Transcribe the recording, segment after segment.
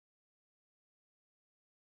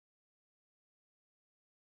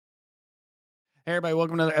Hey everybody,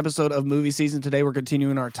 welcome to another episode of Movie Season. Today we're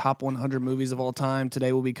continuing our top 100 movies of all time.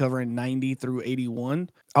 Today we'll be covering 90 through 81.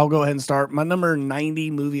 I'll go ahead and start. My number 90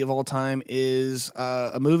 movie of all time is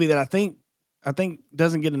a movie that I think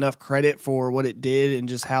doesn't get enough credit for what it did and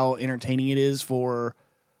just how entertaining it is for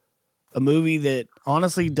a movie that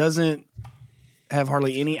honestly doesn't have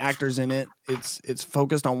hardly any actors in it. It's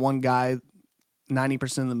focused on one guy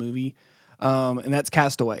 90% of the movie, and that's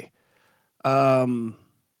Castaway. Um,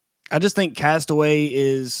 I just think Castaway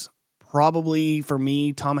is probably for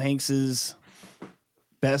me Tom Hanks's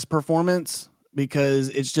best performance because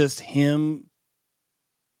it's just him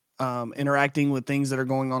interacting with things that are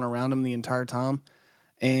going on around him the entire time,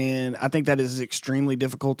 and I think that is extremely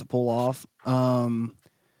difficult to pull off. And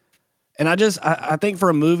I think for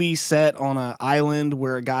a movie set on an island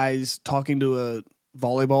where a guy's talking to a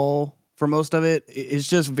volleyball for most of it, it's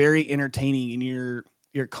just very entertaining, and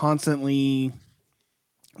you're constantly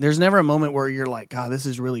there's never a moment where you're like, God, this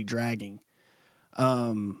is really dragging.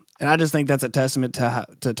 And I just think that's a testament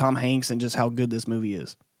to Tom Hanks and just how good this movie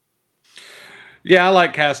is. Yeah, I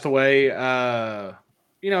like Castaway.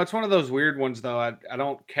 It's one of those weird ones though. I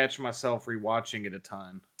don't catch myself rewatching it a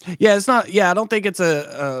ton. Yeah, it's not. Yeah, I don't think it's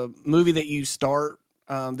a movie that you start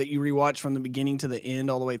that you rewatch from the beginning to the end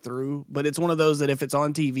all the way through. But it's one of those that if it's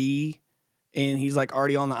on TV and he's like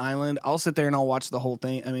already on the island, I'll sit there and I'll watch the whole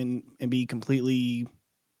thing. I mean, and be completely,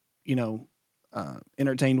 you know,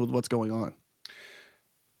 entertained with what's going on.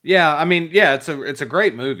 Yeah, I mean, yeah, it's a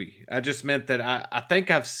great movie. I just meant that I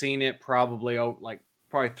think I've seen it probably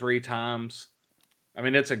probably 3 times. I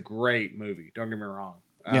mean, it's a great movie. Don't get me wrong.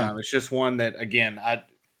 Yeah. It's just one that again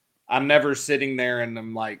I'm never sitting there and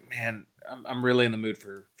I'm like, man, I'm really in the mood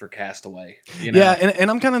for Castaway. You Yeah, know, and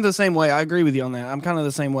I'm kind of the same way. I agree with you on that. I'm kind of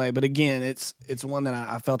the same way. But again, it's one that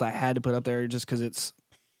I felt I had to put up there just because it's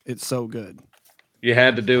so good. you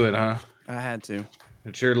had to do it, huh? I had to.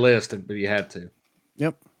 It's your list, but you had to.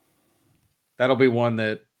 Yep. That'll be one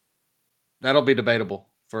that'll be debatable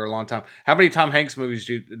for a long time. How many Tom Hanks movies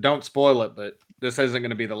do you don't spoil it, but this isn't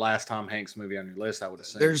going to be the last Tom Hanks movie on your list, I would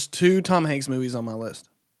assume. There's two Tom Hanks movies on my list.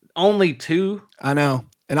 Only two? I know,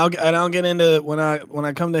 and I'll get into when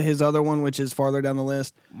I come to his other one, which is farther down the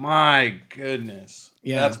list. My goodness.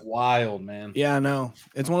 Yeah, That's wild, man. yeah, I know.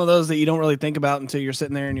 It's one of those that you don't really think about until you're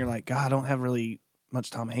sitting there and you're like, God, I don't have really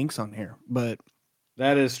much Tom Hanks on here, but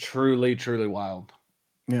That is truly, truly wild.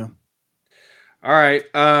 yeah. All right.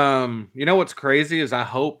 You know what's crazy is I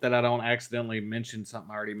hope that I don't accidentally mention something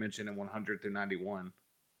I already mentioned in 100 through 91.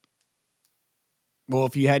 Well,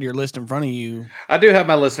 if you had your list in front of you, I do have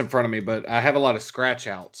my list in front of me, but I have a lot of scratch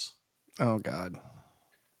outs. oh God,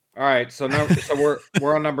 All right, so no, so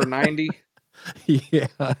we're on number 90. yeah.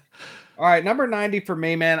 All right, number 90 for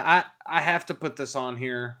me, man. I have to put this on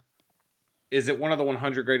here. Is it one of the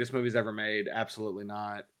 100 greatest movies ever made? Absolutely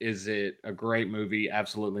not. Is it a great movie?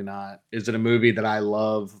 Absolutely not. Is it a movie that I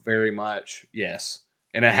love very much? Yes.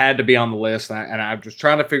 And it had to be on the list. And I'm just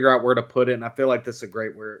trying to figure out where to put it. And I feel like this is a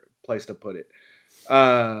great place to put it.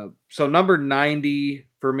 So number 90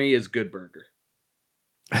 for me is Good Burger.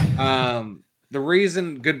 The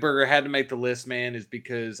reason Good Burger had to make the list, man, is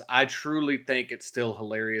because I truly think it's still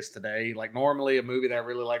hilarious today. Like normally a movie that I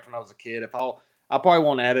really liked when I was a kid, if I probably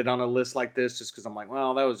won't add it on a list like this just because I'm like,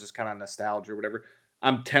 well, that was just kind of nostalgia or whatever.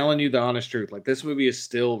 I'm telling you the honest truth. Like this movie is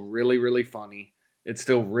still really, really funny. It's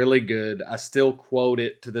still really good. I still quote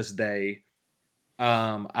it to this day.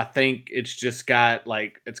 I think it's just got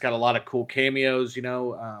it's got a lot of cool cameos.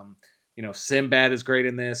 Sinbad is great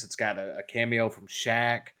in this. It's got a cameo from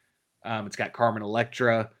Shaq. It's got Carmen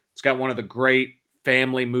Electra. It's got one of the great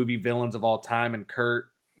family movie villains of all time and Kurt.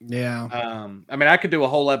 Yeah. I mean, I could do a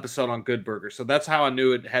whole episode on Good Burger, so that's how I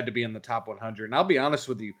knew it had to be in the top 100. And I'll be honest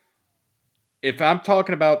with you, if I'm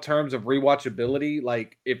talking about terms of rewatchability,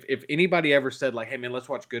 like if anybody ever said like, "Hey man, let's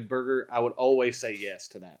watch Good Burger," I would always say yes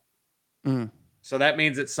to that. Mm. So that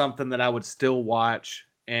means it's something that I would still watch.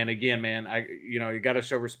 And again, man, you got to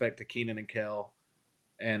show respect to Keenan and Kel.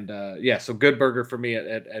 And yeah, so Good Burger for me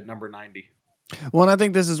at number 90. Well, and I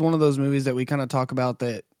think this is one of those movies that we kind of talk about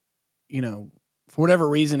that, for whatever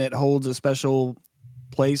reason, it holds a special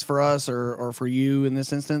place for us or for you in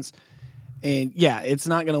this instance. And yeah, it's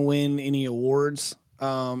not going to win any awards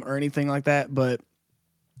or anything like that, but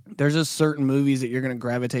there's just certain movies that you're going to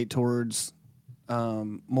gravitate towards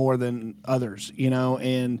more than others,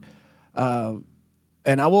 uh,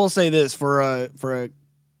 and I will say this for a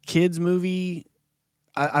kids movie,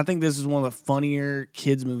 I think this is one of the funnier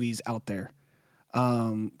kids movies out there.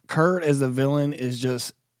 Kurt as the villain is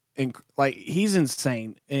just like he's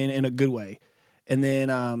insane in a good way. And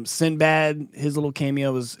then Sinbad, his little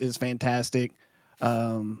cameo is fantastic.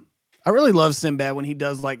 Um, I really love Sinbad when he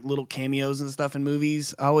does like little cameos and stuff in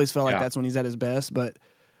movies. I always feel like Yeah. that's when he's at his best. Well,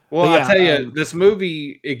 But I yeah, tell you, this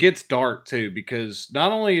movie it gets dark too because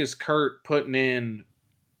not only is Kurt putting in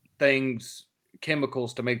things,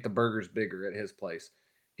 chemicals to make the burgers bigger at his place,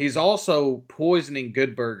 he's also poisoning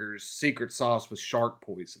Good Burger's secret sauce with shark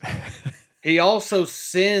poison. He also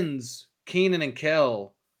sends Keenan and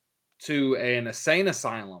Kel to an insane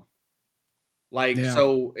asylum. Like, yeah,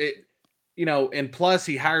 so it, and plus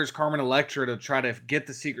he hires Carmen Electra to try to get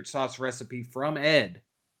the secret sauce recipe from Ed.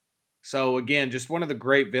 So again, just one of the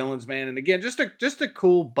great villains, man. And again, just a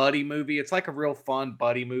cool buddy movie. It's like a real fun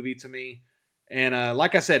buddy movie to me. And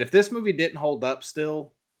like I said, if this movie didn't hold up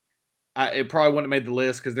still, it probably wouldn't have made the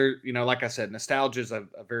list because like I said, nostalgia is a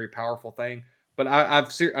very powerful thing. But I'm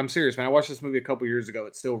serious, man. I watched this movie a couple years ago.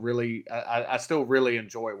 It's still really, I still really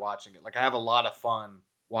enjoy watching it. Like I have a lot of fun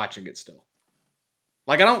watching it still.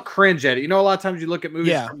 Like I don't cringe at it. A lot of times you look at movies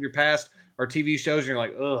yeah, from your past or TV shows and you're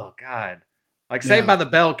like, oh God. Like Saved yeah. by the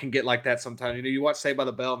Bell can get like that sometimes. You watch Saved by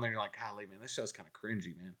the Bell and then you're like, golly, man, this show's kind of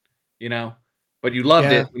cringy, man. You know? But you loved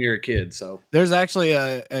Yeah. it when you're a kid. So There's actually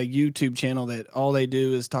a YouTube channel that all they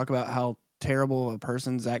do is talk about how terrible of a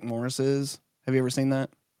person Zach Morris is. Have you ever seen that?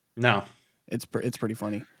 no. It's pretty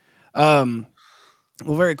funny. Well,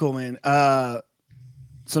 very cool, man.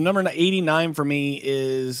 So number 89 for me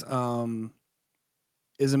is kind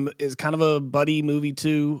of a buddy movie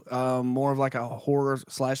too. More of like a horror /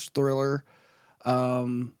 thriller.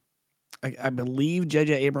 I believe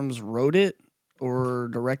J.J. Abrams wrote it or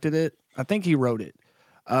directed it. I think he wrote it.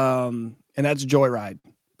 And that's Joyride.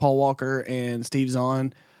 Paul Walker and Steve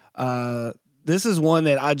Zahn. This is one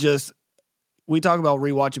that we talk about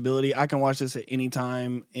rewatchability. I can watch this at any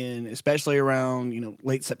time, and especially around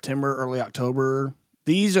late September, early October.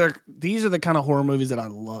 These are the kind of horror movies that I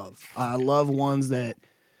love. I love ones that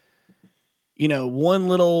one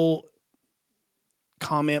little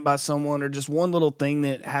comment by someone or just one little thing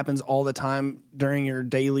that happens all the time during your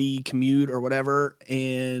daily commute or whatever,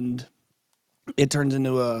 and it turns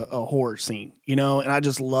into a horror scene, and I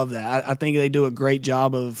just love that. I think they do a great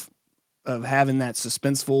job of having that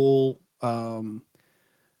suspenseful,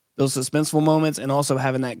 those suspenseful moments, and also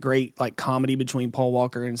having that great like comedy between Paul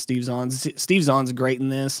Walker and Steve Zahn. Steve Zahn's great in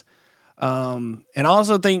this. And I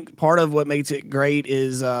also think part of what makes it great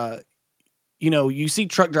is, you see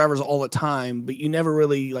truck drivers all the time, but you never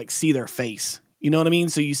really like see their face. You know what I mean?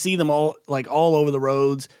 So you see them all over the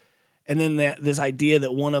roads. And then this idea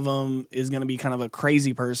that one of them is going to be kind of a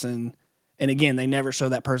crazy person. And again, they never show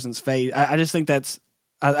that person's face. I just think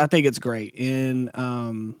I think it's great. And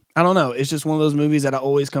I don't know. It's just one of those movies that I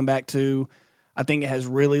always come back to. I think it has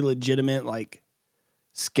really legitimate, like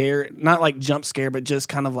scare, not like jump scare, but just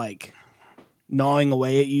kind of like gnawing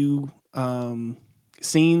away at you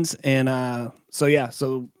scenes. And so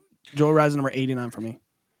Joyride's number 89 for me.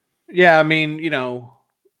 Yeah, I mean,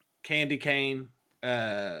 Candy Cane.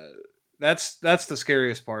 That's the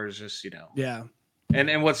scariest part is just, Yeah.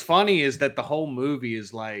 And what's funny is that the whole movie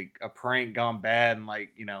is like a prank gone bad, and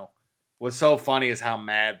like, what's so funny is how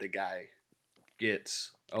mad the guy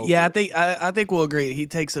gets over Yeah, it. I think we'll agree. He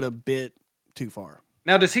takes it a bit too far.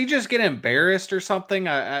 Now, does he just get embarrassed or something?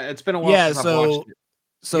 It's been a while Yeah, since I've watched it.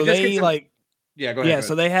 so He just they gets like yeah, go ahead. yeah, Go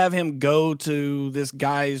so ahead. they have him go to this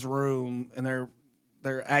guy's room, and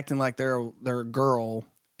they're acting like they're a girl,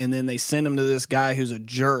 and then they send him to this guy who's a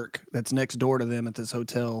jerk that's next door to them at this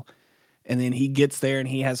hotel. And then he gets there and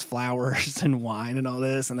he has flowers and wine and all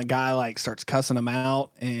this, and the guy like starts cussing him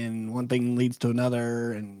out, and one thing leads to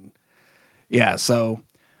another, and yeah, so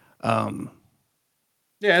Yeah,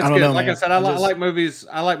 I it's don't good. know, Like I man. said, I like movies.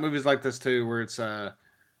 I like movies like this too, where it's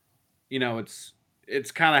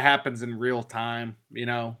it's kind of happens in real time.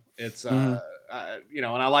 It's Mhm. and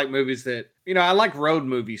I like movies that I like road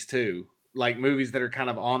movies too, like movies that are kind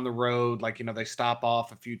of on the road, like they stop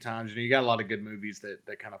off a few times. You got a lot of good movies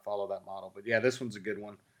that kind of follow that model. But yeah, this one's a good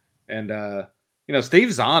one. And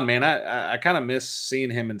Steve Zahn, man, I kind of miss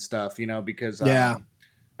seeing him and stuff, because Yeah,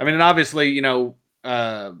 I mean, and obviously,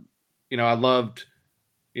 I loved,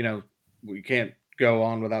 we can't go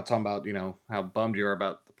on without talking about, how bummed you are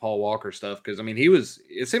about the Paul Walker stuff. Cause I mean,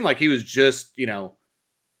 it seemed like he was just, he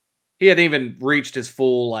hadn't even reached his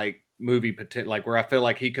full like movie potential, like where I feel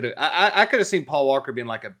like he could have, I could have seen Paul Walker being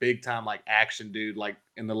like a big time, like action dude, like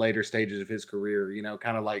in the later stages of his career,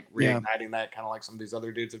 kind of like yeah, reigniting that kind of like some of these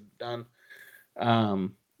other dudes have done.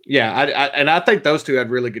 Yeah. And I think those two had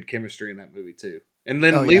really good chemistry in that movie too. And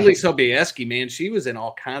then oh yeah, Lily Sobieski, man, she was in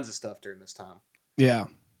all kinds of stuff during this time. yeah.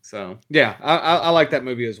 So yeah, I like that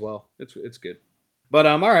movie as well. It's good. But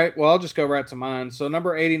all right, well I'll just go right to mine. So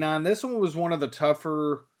number 89, this one was one of the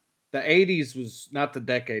tougher the 80s was not the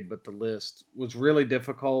decade, but the list was really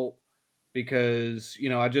difficult because,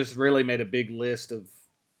 I just really made a big list of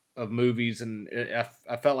movies, and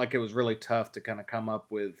I felt like it was really tough to kind of come up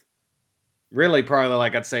with really probably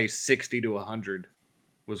like I'd say 60 to 100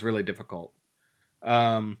 was really difficult.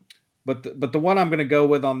 Um, but the one I'm going to go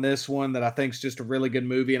with on this one that I think is just a really good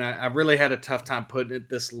movie, and I really had a tough time putting it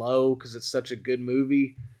this low because it's such a good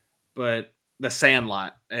movie, but The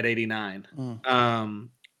Sandlot at 89.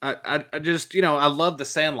 I just I love The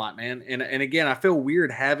Sandlot, man, and again I feel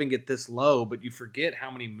weird having it this low, but you forget how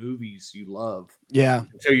many movies you love Yeah.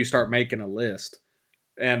 until you start making a list.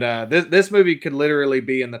 And this movie could literally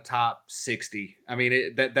be in the top 60. I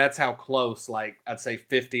mean, that's how close, like I'd say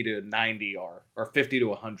 50 to 90 are, or 50 to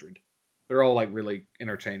 100. They're all like really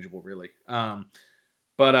interchangeable, really.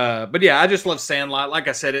 But yeah, I just love Sandlot. Like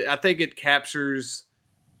I said, I think it captures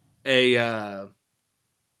a.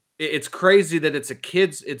 It's crazy that it's a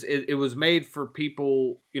kids. It was made for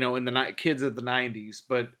people, in the kids of the '90s,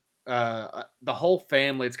 but the whole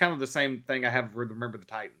family. It's kind of the same thing I have with Remember the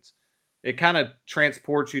Titans. It kind of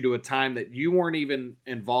transports you to a time that you weren't even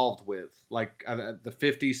involved with, like the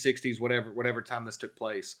 50s, 60s, whatever time this took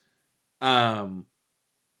place. And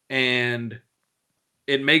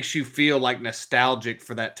it makes you feel like nostalgic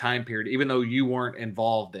for that time period, even though you weren't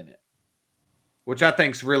involved in it, which I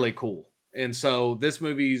think's really cool. And so this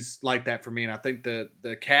movie's like that for me, and I think the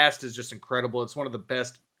cast is just incredible. It's one of the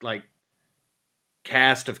best like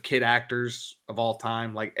cast of kid actors of all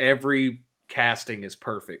time. Like every casting is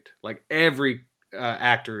perfect. Like every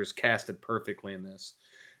actor is casted perfectly in this,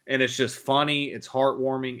 and it's just funny. It's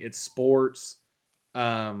heartwarming. It's sports.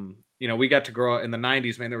 We got to grow up in the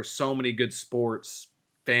 '90s. Man, there were so many good sports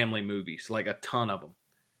family movies, like a ton of them.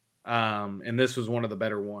 And this was one of the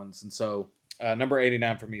better ones. And so number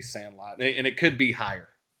 89 for me, Sandlot, and it could be higher.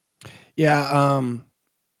 Yeah.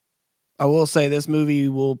 I will say this movie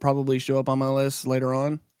will probably show up on my list later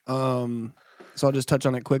on. So I'll just touch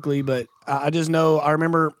on it quickly, but I just know I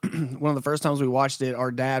remember one of the first times we watched it,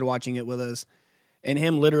 our dad watching it with us, and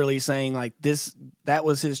him literally saying like that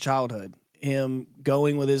was his childhood. Him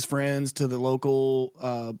going with his friends to the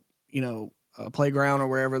local, playground or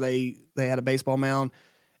wherever they had a baseball mound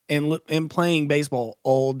and playing baseball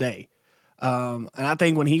all day. And I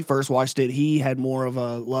think when he first watched it, he had more of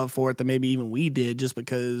a love for it than maybe even we did, just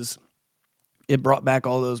because it brought back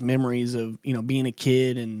all those memories of being a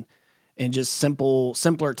kid and just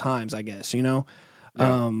simpler times, I guess. Yeah.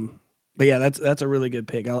 But yeah, that's a really good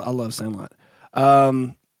pick. I love Sandlot.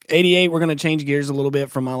 88. We're gonna change gears a little bit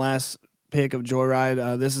from my last pick of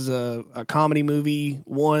Joyride. This is a comedy movie.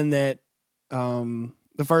 One that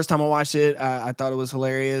the first time I watched it, I thought it was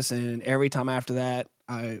hilarious, and every time after that,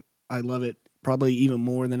 I love it probably even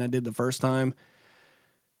more than I did the first time.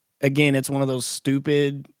 Again, it's one of those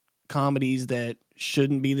stupid comedies that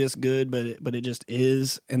shouldn't be this good, but it just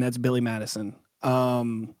is, and that's Billy Madison.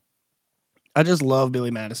 I just love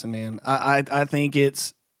Billy Madison, man. I think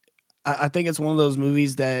it's one of those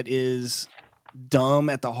movies that is dumb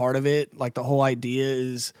at the heart of it. Like the whole idea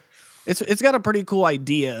is it's got a pretty cool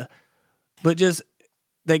idea, but just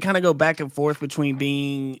they kind of go back and forth between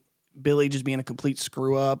being Billy just being a complete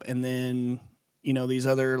screw up, and then these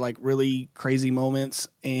other like really crazy moments.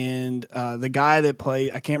 And the guy that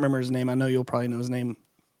I can't remember his name. I know you'll probably know his name,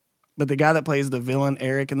 but the guy that plays the villain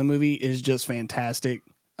Eric in the movie is just fantastic.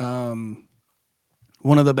 One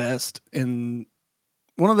of the best, and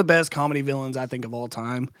one of the best comedy villains I think of all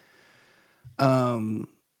time. I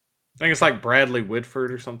think it's like Bradley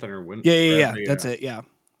Whitford or something, or yeah. That's it. Yeah.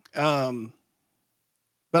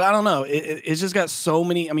 But I don't know. It's just got so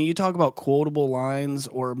many. I mean, you talk about quotable lines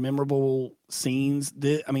or memorable scenes.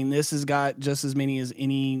 This has got just as many as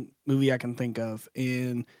any movie I can think of.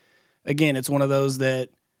 And again, it's one of those that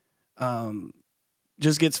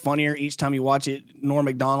just gets funnier each time you watch it. Norm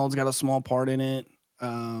Macdonald's got a small part in it.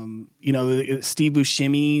 Steve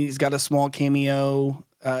Buscemi's got a small cameo.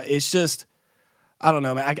 It's just, I don't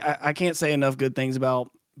know, man. I can't say enough good things about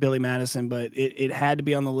Billy Madison, but it had to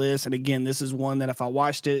be on the list. And again, this is one that if I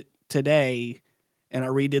watched it today and I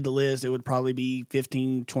redid the list, it would probably be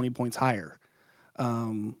 15, 20 points higher.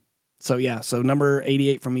 So number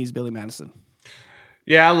 88 for me is Billy Madison.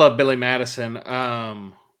 Yeah, I love Billy Madison.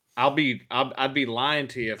 I'd be lying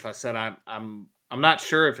to you if I said I'm not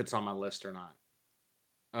sure if it's on my list or not.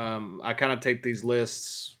 I kind of take these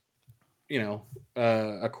lists,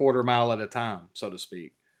 a quarter mile at a time, so to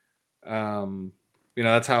speak.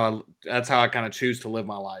 That's how I kind of choose to live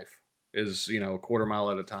my life is, a quarter mile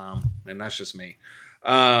at a time. And that's just me.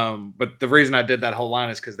 But the reason I did that whole line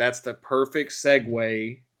is because that's the perfect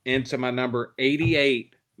segue into my number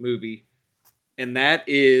 88 movie. and that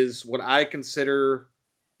is what I consider.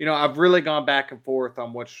 I've really gone back and forth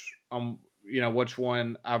on which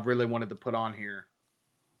one I really wanted to put on here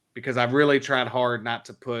because I've really tried hard not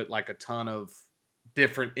to put like a ton of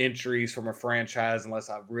different entries from a franchise unless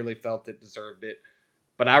I really felt it deserved it.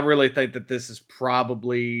 But I really think that this is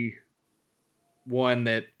probably one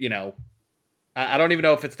that I don't even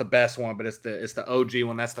know if it's the best one, but it's the OG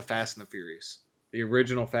one. That's the Fast and the Furious, the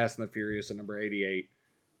original Fast and the Furious at number 88.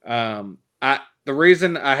 The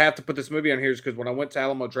reason I have to put this movie on here is because when I went to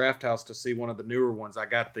Alamo Drafthouse to see one of the newer ones, I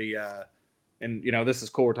got and this is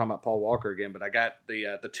cool. We're talking about Paul Walker again, but I got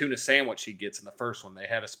the tuna sandwich he gets in the first one. They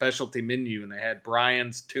had a specialty menu and they had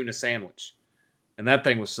Brian's tuna sandwich, and that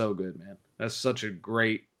thing was so good, man. That's such a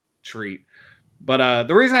great treat. But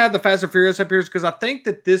the reason I have the Fast and Furious up here is because I think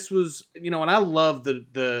that this was, and I love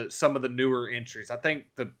the some of the newer entries. I think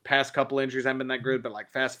the past couple entries haven't been that good, but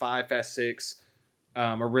like Fast 5, Fast 6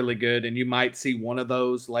 are really good, and you might see one of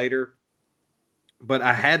those later. But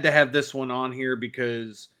I had to have this one on here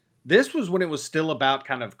because this was when it was still about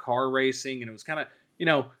kind of car racing, and it was kind of,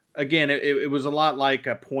 again, it was a lot like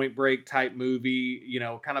a Point Break type movie,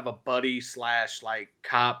 kind of a buddy / like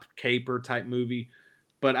cop caper type movie.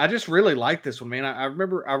 But I just really like this one, man. I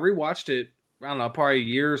remember I rewatched it, I don't know, probably a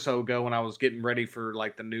year or so ago when I was getting ready for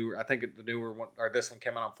like the newer one, or this one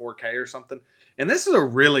came out on 4K or something. And this is a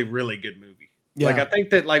really, really good movie. Yeah. Like, I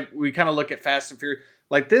think that like we kind of look at Fast and Furious,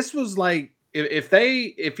 like this was like,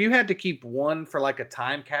 if you had to keep one for like a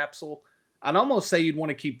time capsule, I'd almost say you'd want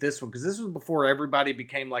to keep this one because this was before everybody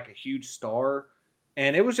became like a huge star.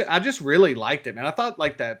 And I just really liked it, man. I thought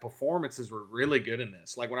like that performances were really good in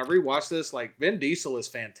this. Like when I rewatched this, like Vin Diesel is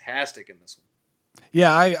fantastic in this one.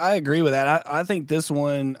 Yeah, I agree with that. I think this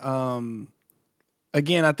one,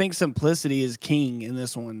 again, I think simplicity is king in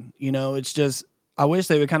this one. It's just, I wish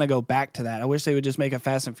they would kind of go back to that. I wish they would just make a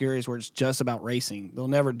Fast and Furious where it's just about racing. They'll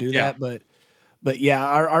never do that, but yeah,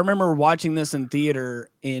 I remember watching this in theater,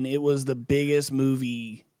 and it was the biggest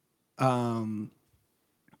movie at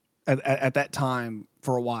that time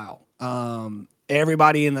for a while.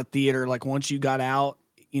 Everybody in the theater, like once you got out,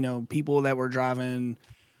 people that were driving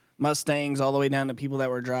Mustangs all the way down to people that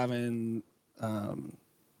were driving,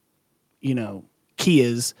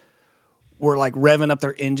 Kias were like revving up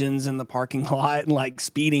their engines in the parking lot and like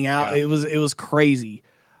speeding out. Yeah. It was crazy.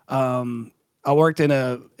 I worked in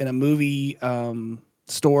a movie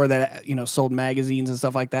store that sold magazines and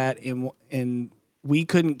stuff like that, and we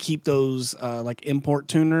couldn't keep those like import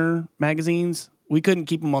tuner magazines. We couldn't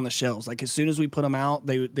keep them on the shelves. Like as soon as we put them out,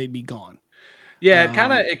 they'd be gone. Yeah,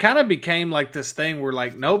 it kind of became like this thing where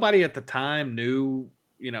like nobody at the time knew,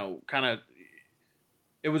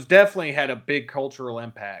 it was definitely had a big cultural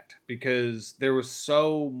impact because there was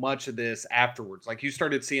so much of this afterwards. Like you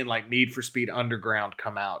started seeing like Need for Speed Underground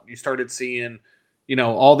come out. You started seeing,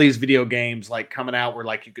 all these video games like coming out where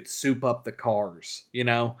like you could soup up the cars,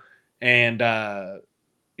 and I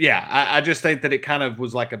just think that it kind of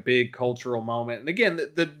was like a big cultural moment. And again,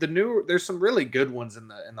 the newer, there's some really good ones in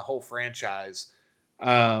the whole franchise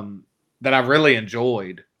that I really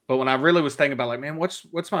enjoyed. But when I really was thinking about like, man,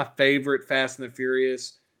 what's my favorite Fast and the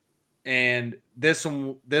Furious? And this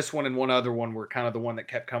one and one other one were kind of the one that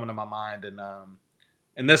kept coming to my mind.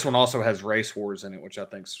 And this one also has Race Wars in it, which I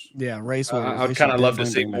think's Race Wars. I'd kind of love to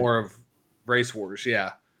see more of Race Wars.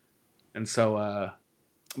 Yeah. And so,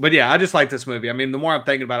 but yeah, I just like this movie. I mean, the more I'm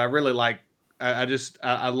thinking about it, I really like. I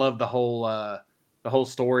love the whole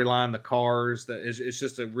storyline, the cars. It's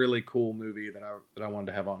just a really cool movie that I wanted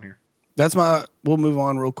to have on here. We'll move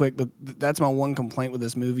on real quick, but that's my one complaint with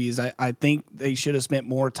this movie is I think they should have spent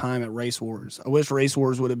more time at Race Wars. I wish Race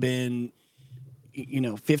Wars would have been,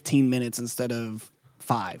 15 minutes instead of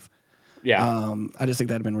 5. Yeah. I just think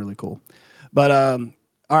that'd have been really cool. But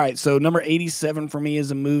all right, so number 87 for me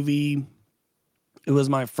is a movie. It was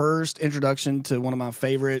my first introduction to one of my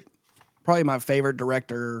favorite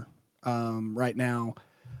director right now.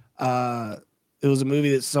 It was a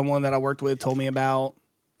movie that someone that I worked with told me about.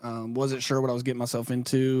 Wasn't sure what I was getting myself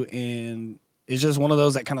into, and it's just one of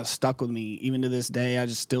those that kind of stuck with me even to this day. I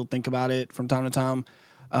just still think about it from time to time.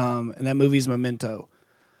 And that movie is Memento.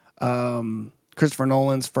 Christopher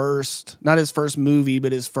Nolan's not his first movie,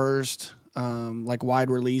 but his first like wide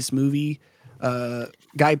release movie.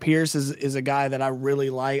 Guy Pearce is a guy that I really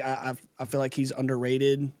like. I feel like he's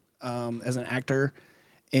underrated as an actor,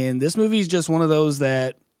 and this movie is just one of those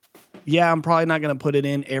that, yeah, I'm probably not going to put it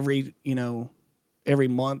in every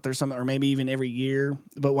month or something, or maybe even every year.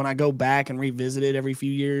 But when I go back and revisit it every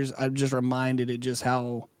few years, I'm just reminded it just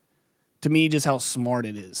how smart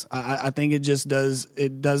it is. I think it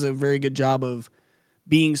does a very good job of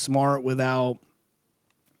being smart without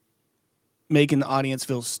making the audience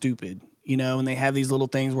feel stupid, you know, and they have these little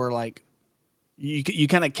things where like you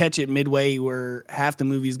kind of catch it midway where half the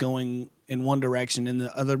movie's going in one direction and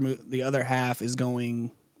the other half is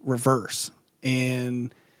going reverse.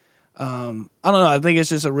 And I don't know, I think it's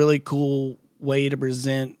just a really cool way to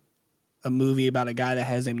present a movie about a guy that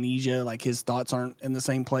has amnesia, like his thoughts aren't in the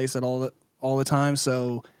same place at all the time.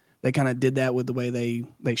 So they kind of did that with the way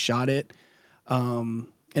they shot it.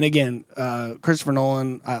 And again, Christopher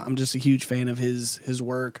Nolan, I'm just a huge fan of his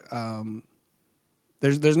work.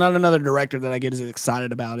 There's not another director that I get as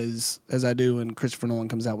excited about as I do when Christopher Nolan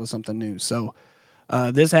comes out with something new. So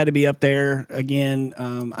this had to be up there again.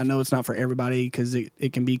 I know it's not for everybody because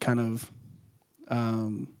it can be kind of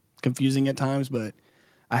confusing at times, but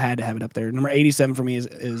I had to have it up there. Number 87 for me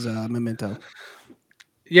is Memento.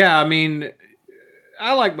 Yeah, I mean,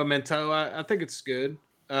 I like Memento. I think it's good.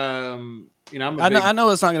 You know, I know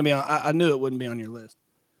it's not going to be on. I knew it wouldn't be on your list.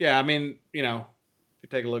 Yeah, I mean, you know, if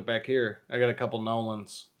you take a look back here, I got a couple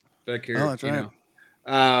Nolans back here. Oh, that's right.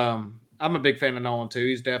 I'm a big fan of Nolan too.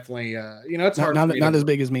 He's definitely, you know, it's hard. Not as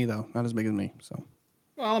big as me though. Not as big as me. So.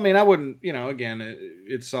 Well, I mean, I wouldn't. You know, again,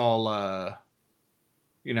 it's all,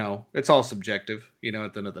 you know, it's all subjective. You know,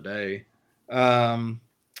 at the end of the day.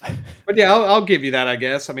 But yeah, I'll give you that. I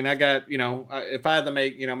guess. I mean, I got, you know, if I had to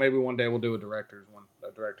make, you know, maybe one day we'll do a director's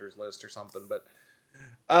list or something. But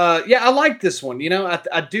yeah, I like this one. You know,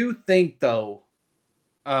 I do think though.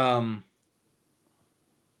 How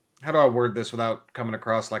do I word this without coming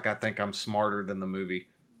across like I think I'm smarter than the movie?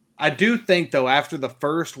 I do think though, after the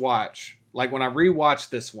first watch, like when I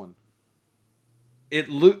rewatch this one,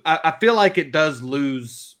 I feel like it does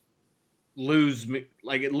lose me,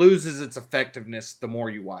 like it loses its effectiveness the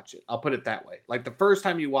more you watch it. I'll put it that way. Like the first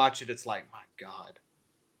time you watch it, it's like, my God,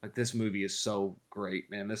 like this movie is so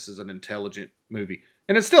great, man. This is an intelligent movie,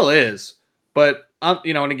 and it still is. But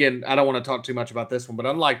you know, and again, I don't want to talk too much about this one, but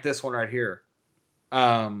unlike this one right here,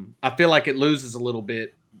 I feel like it loses a little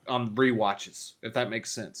bit on rewatches, if that makes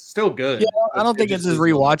sense. Still good. Yeah, I don't think it's as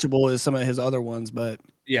rewatchable as some of his other ones, but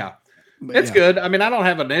yeah. It's good. I mean, I don't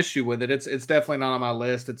have an issue with it. It's definitely not on my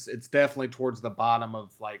list. It's definitely towards the bottom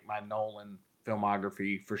of like my Nolan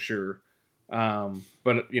filmography for sure.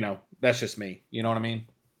 But you know, that's just me. You know what I mean?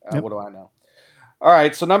 What do I know? All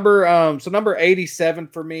right. So number 87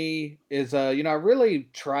 for me is you know, I really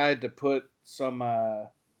tried to put some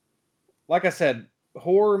like I said,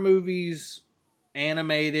 horror movies,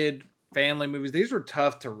 animated, family movies. These were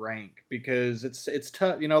tough to rank because it's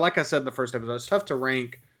tough. You know, like I said in the first episode, it's tough to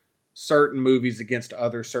rank certain movies against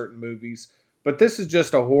other certain movies, but this is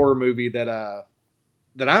just a horror movie that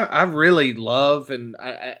I really love, and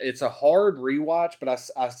it's a hard rewatch, but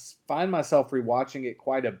I find myself rewatching it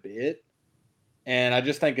quite a bit, and I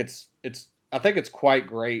just think it's quite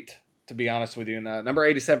great, to be honest with you. And number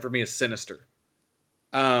 87 for me is Sinister.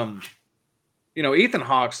 You know, Ethan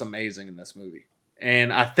Hawke's amazing in this movie.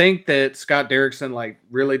 And I think that Scott Derrickson like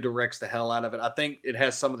really directs the hell out of it. I think it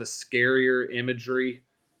has some of the scarier imagery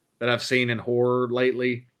that I've seen in horror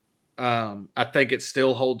lately. I think it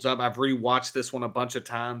still holds up. I've rewatched this one a bunch of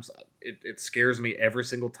times. It scares me every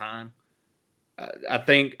single time. I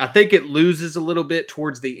think it loses a little bit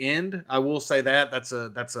towards the end. I will say that's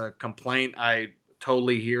a complaint I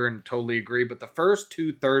totally hear and totally agree. But the first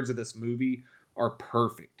 2/3 of this movie are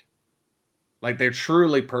perfect. Like they're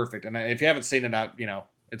truly perfect. And if you haven't seen it, you know,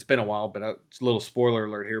 it's been a while, but it's a little spoiler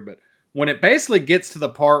alert here. But when it basically gets to the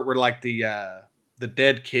part where like the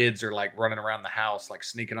dead kids are like running around the house, like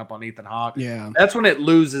sneaking up on Ethan Hawke. Yeah. That's when it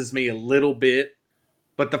loses me a little bit.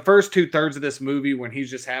 But the first 2/3 of this movie, when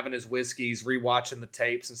he's just having his whiskeys, rewatching the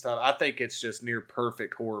tapes and stuff, I think it's just near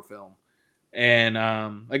perfect horror film. And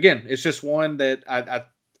again, it's just one that I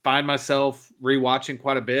find myself rewatching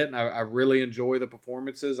quite a bit. And I really enjoy the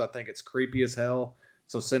performances. I think it's creepy as hell.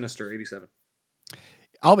 So Sinister, 87.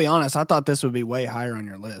 I'll be honest, I thought this would be way higher on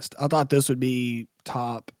your list. I thought this would be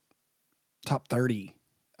top 30.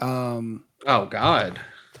 Oh God.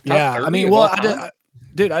 Yeah. I mean, well,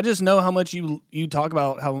 I just know how much you talk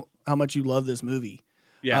about how much you love this movie.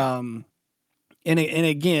 Yeah. And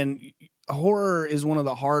again, horror is one of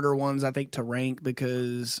the harder ones I think to rank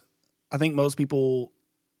because I think most people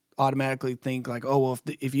automatically think like, oh, well,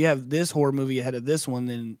 if you have this horror movie ahead of this one,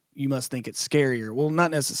 then you must think it's scarier. Well,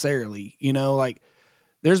 not necessarily, you know, like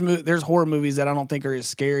there's horror movies that I don't think are as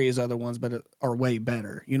scary as other ones, but are way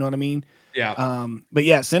better. You know what I mean? Yeah. But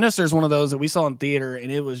yeah, Sinister is one of those that we saw in theater,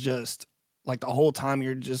 and it was just like the whole time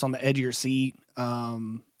you're just on the edge of your seat.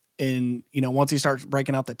 And you know, once he starts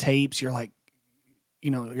breaking out the tapes, you're like,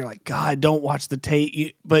 God, don't watch the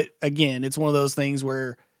tape. But again, it's one of those things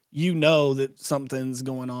where you know that something's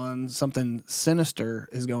going on, something sinister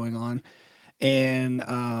is going on. And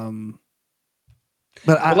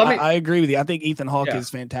but Well, I agree with you. I think Ethan Hawke yeah. is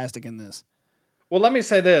fantastic in this. Well, let me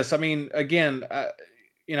say this. I mean, again,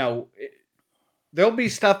 you know, there'll be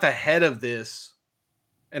stuff ahead of this,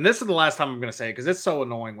 and this is the last time I'm going to say it because it's so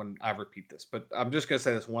annoying when I repeat this. But I'm just going to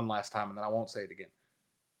say this one last time, and then I won't say it again.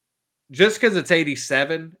 Just because it's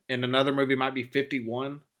 87 and another movie might be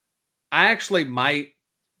 51, I actually might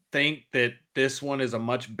think that this one is a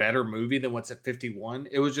much better movie than what's at 51.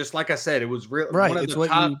 It was just like I said, it was real one Right. of It's the what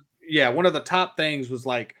top, you yeah, one of the top things was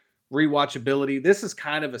like rewatchability. This is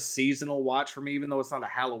kind of a seasonal watch for me, even though it's not a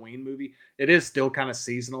Halloween movie. It is still kind of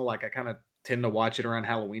seasonal. Like I kind of tend to watch it around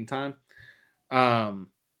Halloween time. Um,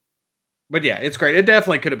 but yeah, it's great. It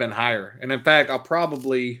definitely could have been higher. And in fact, I'll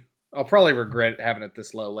probably regret having it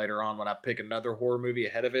this low later on when I pick another horror movie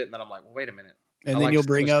ahead of it. And then I'm like, well, wait a minute. I and then like you'll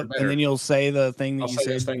bring Sinister up and then better. you'll say the thing that I'll you say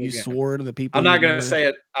this said thing you again. swore to the I'm people not you gonna never. say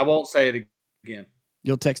it. I won't say it again.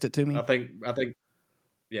 You'll text it to me. I think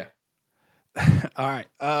yeah. All right.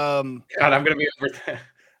 God, I'm gonna be over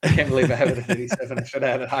I can't believe I have it at 87. I should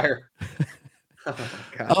have had it higher. Oh my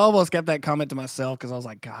I god. almost kept that comment to myself because I was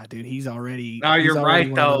like, God, dude, he's No, already you're right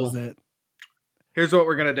one of those though. that Here's what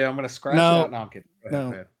we're gonna do. I'm gonna scratch it out. no, No, I'm kidding. Go ahead, no.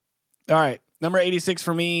 go ahead. All right. Number 86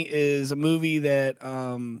 for me is a movie that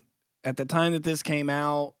at the time that this came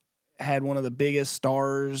out had one of the biggest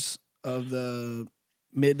stars of the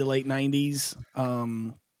mid to late 90s.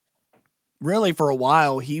 Really for a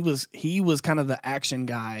while he was kind of the action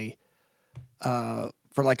guy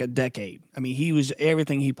for like a decade. I mean, he was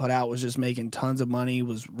everything he put out was just making tons of money,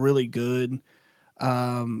 was really good.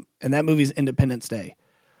 And that movie's Independence Day.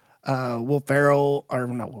 Will Ferrell, or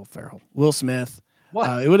not Will Ferrell, Will Smith.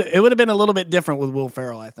 What? It would have been a little bit different with Will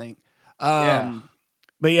Ferrell, I think. Yeah.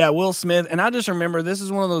 But yeah, Will Smith, and I just remember this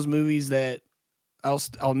is one of those movies that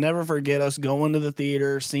I'll never forget us going to the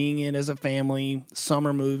theater, seeing it as a family,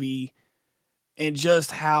 summer movie, and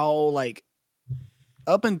just how like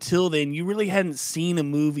up until then you really hadn't seen a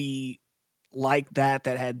movie like that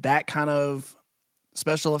had that kind of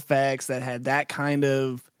special effects, that had that kind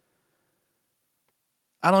of,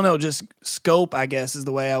 I don't know, just scope, I guess is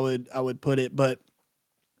the way I would put it. But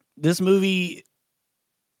this movie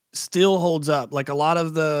still holds up. Like a lot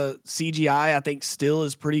of the CGI, I think still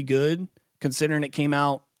is pretty good considering it came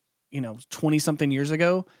out, 20 something years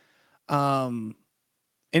ago. And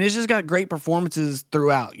it's just got great performances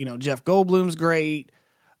throughout. Jeff Goldblum's great.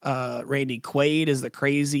 Randy Quaid is the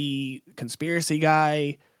crazy conspiracy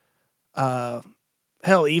guy.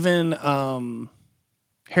 Hell, even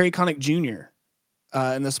Harry Connick Jr.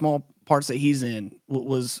 And the small parts that he's in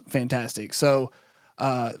was fantastic. So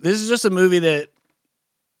this is just a movie that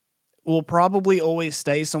will probably always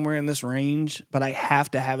stay somewhere in this range, but I have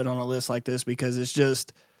to have it on a list like this because it's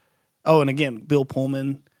just, oh, and again, Bill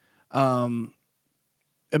Pullman.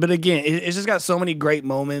 But again, it's just got so many great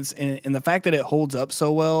moments, and the fact that it holds up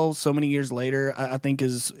so well so many years later, I think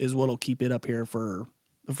is what'll keep it up here for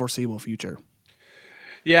the foreseeable future.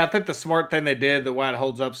 Yeah, I think the smart thing they did, the why it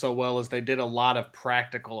holds up so well, is they did a lot of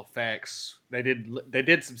practical effects. They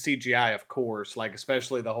did some CGI, of course, like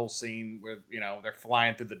especially the whole scene where they're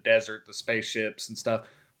flying through the desert, the spaceships and stuff.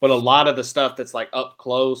 But a lot of the stuff that's like up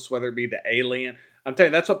close, whether it be the alien, I'm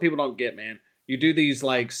telling you, that's what people don't get, man. You do these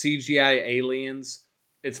like CGI aliens,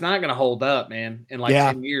 it's not gonna hold up, man. In like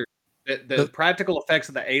Yeah. 10 years, the practical effects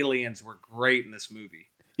of the aliens were great in this movie.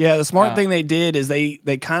 Yeah, the smart thing they did is they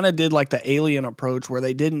kind of did like the Alien approach where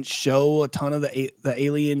they didn't show a ton of the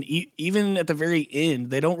alien even at the very end.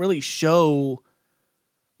 They don't really show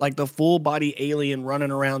like the full body alien running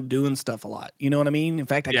around doing stuff a lot. You know what I mean? In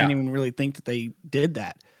fact, I can't even really think that they did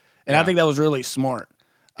that. And I think that was really smart.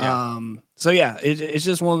 Yeah. So yeah, it's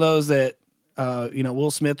just one of those that Will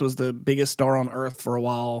Smith was the biggest star on earth for a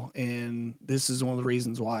while, and this is one of the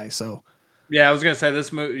reasons why. So yeah, I was gonna say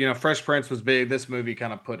this movie. Fresh Prince was big. This movie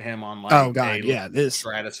kind of put him on like oh god, yeah, this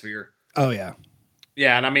stratosphere. oh yeah,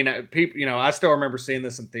 Yeah, and I mean, people. I still remember seeing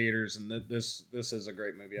this in theaters, and this is a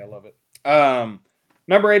great movie. I love it.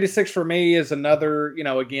 Number 86 for me is another.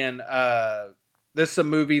 Again, this is a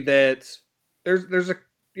movie that there's a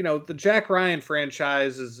the Jack Ryan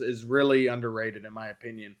franchise is really underrated in my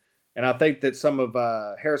opinion, and I think that some of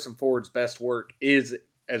Harrison Ford's best work is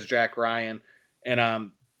as Jack Ryan,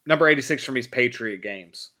 and number 86 for me is Patriot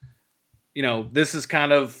Games. This is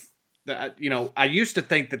kind of I used to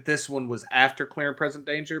think that this one was after Clear and Present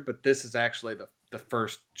Danger, but this is actually the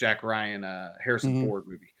first Jack Ryan Harrison Ford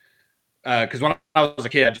movie. Because when I was a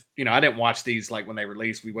kid, I didn't watch these like when they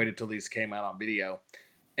released. We waited till these came out on video.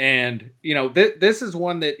 And this is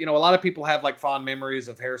one that a lot of people have like fond memories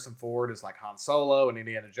of Harrison Ford as like Han Solo and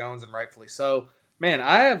Indiana Jones, and rightfully so. Man,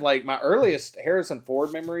 I have like my earliest Harrison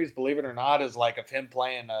Ford memories, believe it or not, is like of him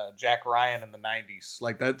playing Jack Ryan in the '90s.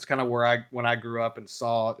 Like that's kind of where when I grew up and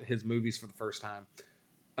saw his movies for the first time.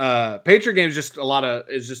 Patriot Games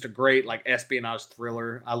is just a great like espionage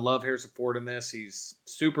thriller. I love Harrison Ford in this. He's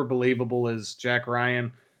super believable as Jack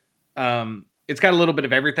Ryan. It's got a little bit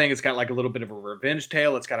of everything. It's got like a little bit of a revenge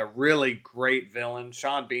tale. It's got a really great villain.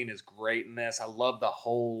 Sean Bean is great in this. I love the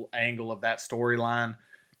whole angle of that storyline.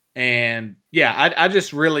 And yeah, I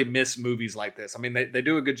just really miss movies like this. I mean, they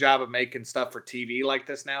do a good job of making stuff for TV like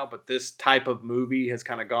this now, but this type of movie has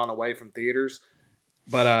kind of gone away from theaters.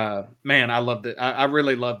 But man, I loved it. I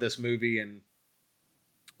really love this movie and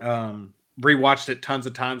rewatched it tons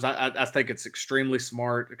of times. I think it's extremely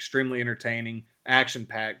smart, extremely entertaining, action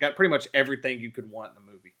packed. Got pretty much everything you could want in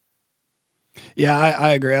a movie. Yeah, I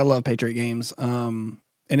agree. I love Patriot Games. And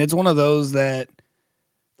it's one of those that,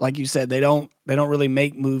 like you said, they don't really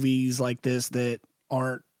make movies like this that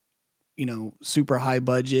aren't, super high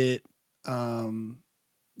budget, that aren't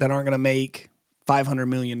going to make $500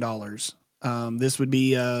 million. This would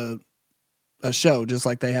be a show just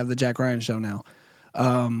like they have the Jack Ryan show now.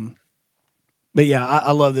 But yeah,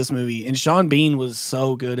 I love this movie, and Sean Bean was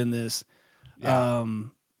so good in this. Yeah.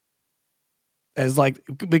 As like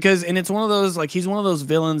because and it's one of those like he's one of those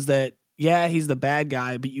villains that yeah he's the bad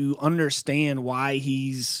guy, but you understand why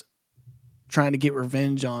he's trying to get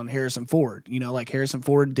revenge on Harrison Ford. Like Harrison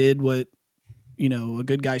Ford did what a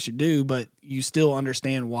good guy should do, but you still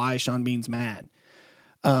understand why Sean Bean's mad.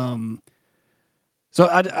 So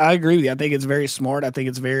I agree with you. I think it's very smart. I think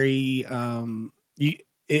it's very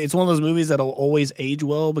it's one of those movies that'll always age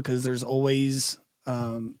well because there's always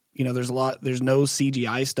there's no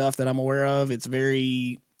CGI stuff that I'm aware of. It's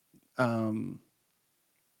very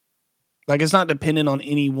like it's not dependent on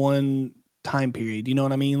any one time period. You know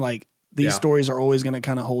what I mean? Like these stories are always going to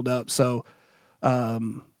kind of hold up. So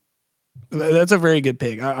that's a very good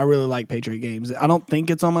pick. I really like Patriot Games. I don't think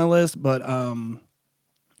it's on my list, but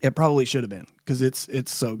it probably should have been because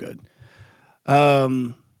it's so good.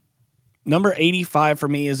 Number 85 for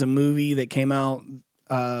me is a movie that came out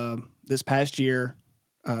this past year,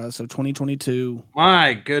 so 2022.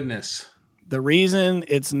 My goodness. The reason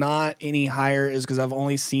it's not any higher is because I've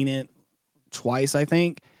only seen it twice, I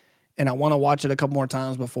think, and I want to watch it a couple more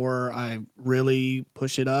times before I really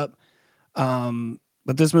push it up.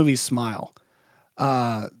 But this movie's Smile.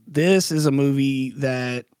 This is a movie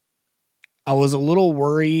that I was a little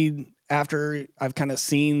worried after I've kind of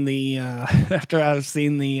seen the after I've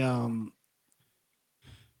seen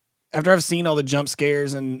all the jump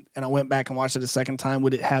scares and I went back and watched it a second time,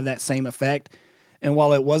 would it have that same effect? And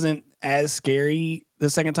while it wasn't as scary the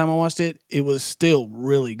second time I watched it, it was still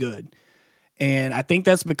really good. And I think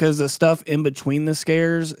that's because the stuff in between the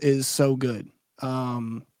scares is so good.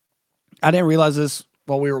 I didn't realize this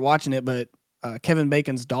while we were watching it, but Kevin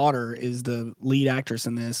Bacon's daughter is the lead actress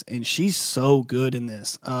in this, and she's so good in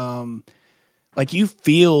this. Like you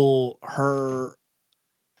feel her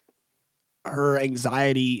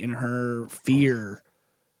anxiety and her fear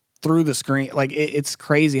through the screen. Like it's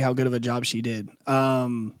crazy how good of a job she did.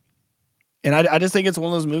 And I just think it's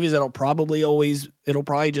one of those movies that'll probably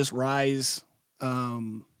just rise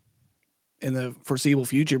in the foreseeable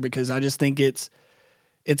future because I just think it's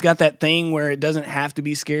got that thing where it doesn't have to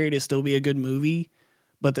be scary to still be a good movie,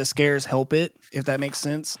 but the scares help it, if that makes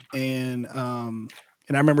sense. And I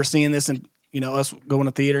remember seeing this and us going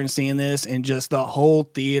to theater and seeing this, and just the whole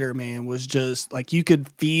theater, man, was just like you could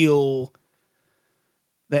feel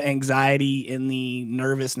the anxiety and the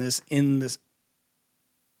nervousness in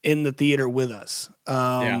the theater with us.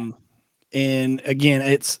 And again,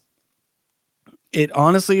 it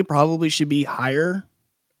honestly probably should be higher.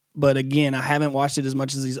 But again, I haven't watched it as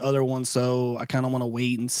much as these other ones, so I kind of want to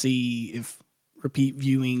wait and see if repeat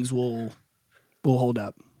viewings will hold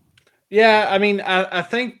up. Yeah, I mean, I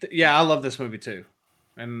think, I love this movie too,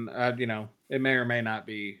 and it may or may not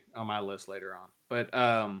be on my list later on. But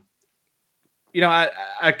I've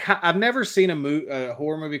never seen a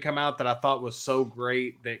horror movie come out that I thought was so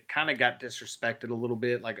great that kind of got disrespected a little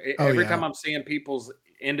bit. Like every time I'm seeing people's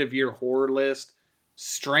end of year horror list.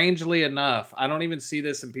 Strangely enough, I don't even see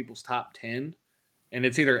this in people's top 10. And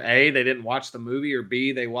it's either A, they didn't watch the movie, or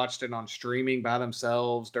B, they watched it on streaming by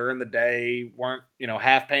themselves during the day, weren't,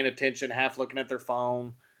 half paying attention, half looking at their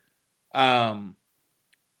phone. I'm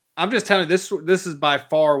just telling you, this is by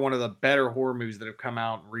far one of the better horror movies that have come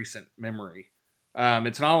out in recent memory.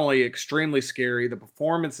 It's not only extremely scary, the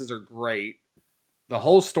performances are great. The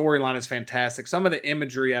whole storyline is fantastic. Some of the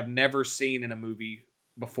imagery I've never seen in a movie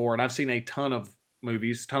before, and I've seen a ton of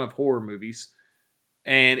horror movies.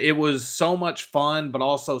 And it was so much fun, but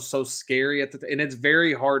also so scary and it's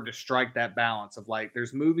very hard to strike that balance of like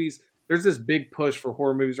there's this big push for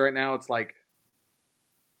horror movies right now. It's like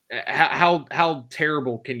how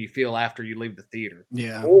terrible can you feel after you leave the theater?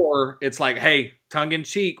 Yeah. Or it's like, hey, tongue in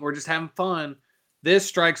cheek, we're just having fun. This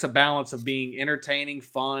strikes a balance of being entertaining,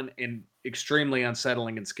 fun, and extremely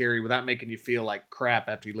unsettling and scary without making you feel like crap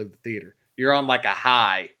after you leave the theater. You're on like a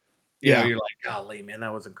high. Yeah. You're like, golly, man,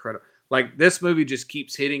 that was incredible. Like this movie just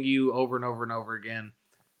keeps hitting you over and over and over again.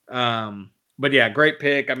 But yeah, great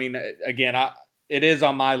pick. I mean, again, it is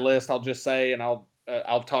on my list. I'll just say, and I'll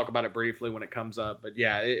talk about it briefly when it comes up. But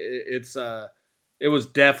yeah, it was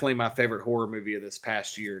definitely my favorite horror movie of this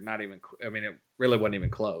past year. Not even, I mean, it really wasn't even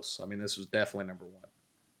close. I mean, this was definitely number one.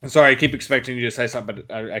 I'm sorry, I keep expecting you to say something,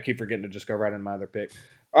 but I keep forgetting to just go right into my other pick.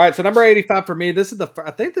 All right, so number 85 for me. I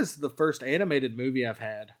think this is the first animated movie I've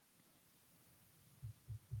had.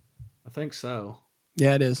 I think so.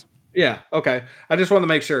 Yeah, it is. Yeah. Okay. I just want to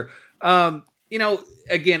make sure.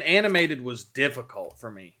 Again, animated was difficult for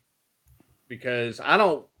me because I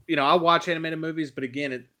don't, I watch animated movies, but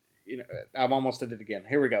again, I've almost did it again.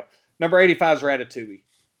 Here we go. Number 85 is Ratatouille.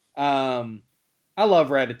 I love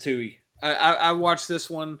Ratatouille. I watched this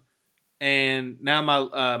one, and now my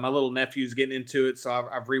little nephew's getting into it, so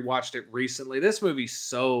I've rewatched it recently. This movie's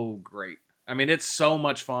so great. I mean, it's so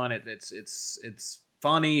much fun. It's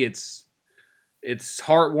funny. It's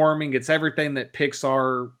heartwarming. It's everything that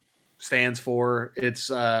Pixar stands for.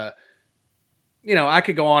 It's I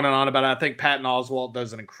could go on and on about it. I think Patton Oswalt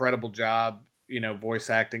does an incredible job,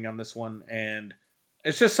 voice acting on this one, and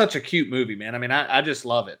it's just such a cute movie, man. I mean, I just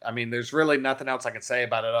love it. I mean, there's really nothing else I can say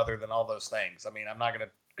about it other than all those things. I mean, I'm not going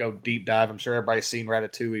to go deep dive. I'm sure everybody's seen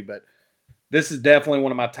Ratatouille, but this is definitely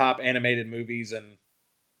one of my top animated movies, and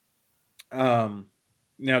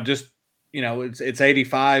it's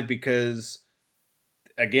 85 because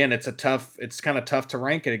again, it's kind of tough to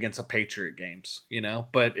rank it against a Patriot games,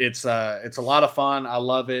 but it's a lot of fun. I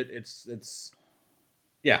love it.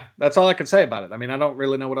 Yeah, that's all I can say about it. I mean, I don't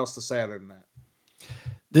really know what else to say other than that.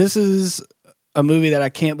 This is a movie that I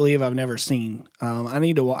can't believe I've never seen. I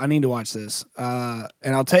need to watch this. And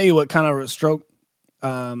I'll tell you what kind of stroke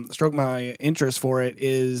my interest for it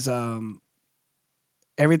is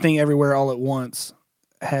Everything Everywhere All at Once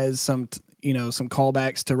has some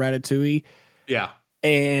callbacks to Ratatouille. Yeah.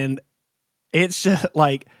 And it's just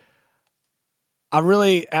like,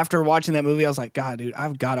 after watching that movie, I was like, God, dude,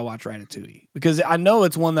 I've got to watch Ratatouille because I know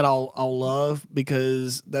it's one that I'll love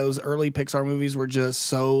because those early Pixar movies were just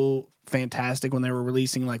so fantastic when they were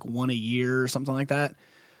releasing like one a year or something like that.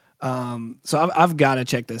 So I've got to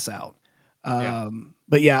check this out.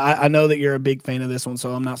 But yeah, I know that you're a big fan of this one,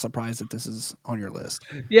 so I'm not surprised that this is on your list.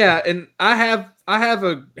 Yeah, and I have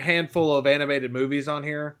a handful of animated movies on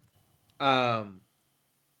here.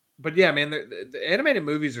 But yeah, man, the animated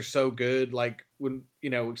movies are so good. Like when,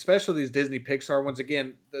 especially these Disney Pixar ones,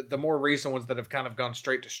 again, the more recent ones that have kind of gone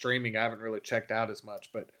straight to streaming, I haven't really checked out as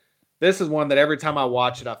much, but this is one that every time I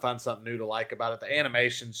watch it, I find something new to like about it. The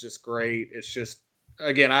animation's just great. It's just,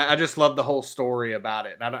 again, I just love the whole story about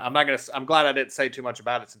it. And I'm glad I didn't say too much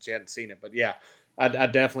about it since you hadn't seen it, but yeah, I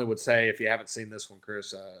definitely would say if you haven't seen this one,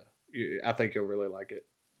 Chris, I think you'll really like it.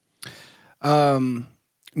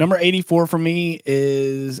 Number 84 for me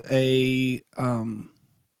is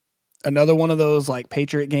another one of those like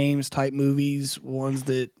Patriot Games type movies, ones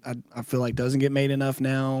that I feel like doesn't get made enough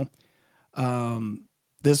now.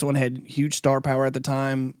 This one had huge star power at the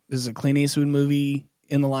time. This is a Clint Eastwood movie.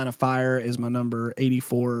 In the Line of Fire is my number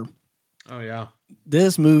 84. Oh yeah.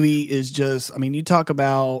 This movie is just, I mean, you talk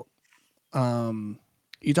about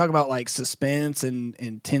like suspense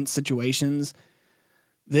and tense situations.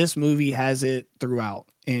 This movie has it throughout.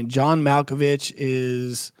 And John Malkovich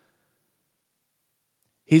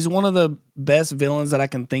he's one of the best villains that I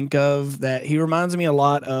can think of. That he reminds me a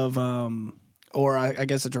lot of, or I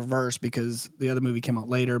guess it's reverse because the other movie came out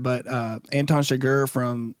later, but Anton Chigurh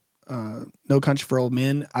from No Country for Old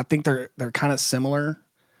Men. I think they're kind of similar,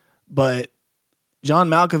 but John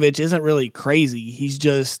Malkovich isn't really crazy. He's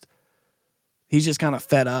just kind of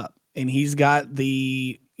fed up, and he's got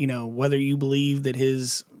the, whether you believe that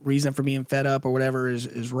his reason for being fed up or whatever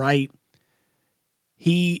is right,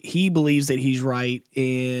 he believes that he's right.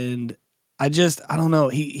 And I don't know.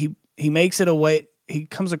 He makes it a way, he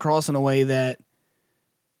comes across in a way that,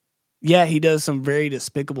 yeah, he does some very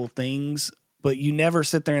despicable things, but you never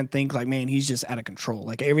sit there and think like, man, he's just out of control.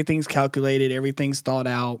 Like everything's calculated, everything's thought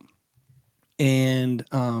out. And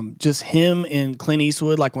just him and Clint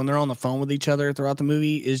Eastwood, like when they're on the phone with each other throughout the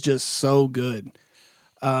movie, is just so good.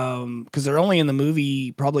 Because they're only in the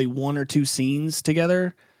movie probably one or two scenes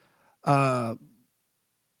together.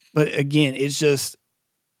 but again, it's just,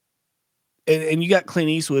 and you got Clint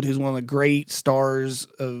Eastwood, who's one of the great stars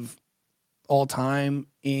of all time,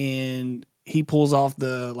 and he pulls off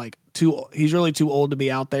the like he's really too old to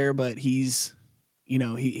be out there, but he's,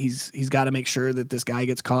 he's got to make sure that this guy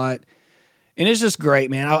gets caught, and it's just great,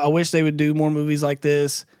 man. I wish they would do more movies like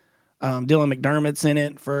this. Dylan McDermott's in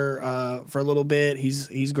it for a little bit.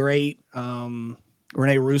 He's great.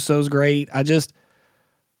 Rene Russo's great.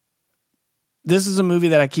 This is a movie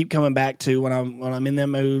that I keep coming back to when I'm in that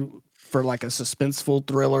mood for like a suspenseful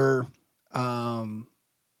thriller.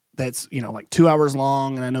 That's like 2 hours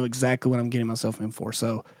long, and I know exactly what I'm getting myself in for.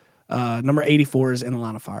 So, number 84 is In the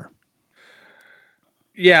Line of Fire.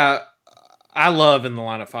 Yeah, I love In the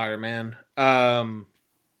Line of Fire, man.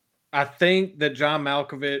 I think that John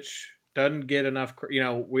Malkovich doesn't get enough.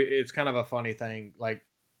 It's kind of a funny thing. Like,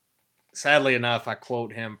 sadly enough, I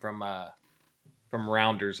quote him from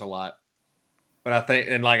Rounders a lot. But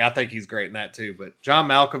I think he's great in that too. But John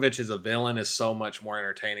Malkovich as a villain is so much more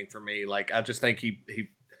entertaining for me. Like, I just think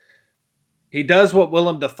he does what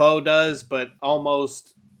Willem Dafoe does, but I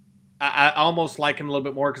almost like him a little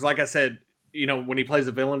bit more because, like I said, when he plays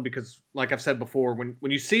a villain, because like I've said before, when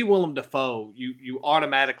you see Willem Dafoe, you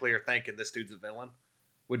automatically are thinking this dude's a villain.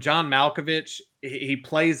 With John Malkovich, he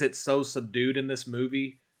plays it so subdued in this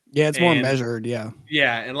movie. Yeah, it's more measured. Yeah,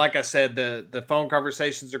 and like I said, the phone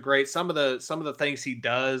conversations are great. Some of the things he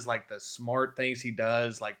does, like the smart things he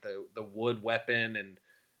does, like the wood weapon and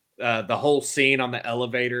the whole scene on the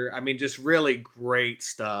elevator. I mean, just really great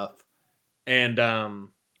stuff. And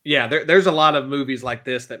there's a lot of movies like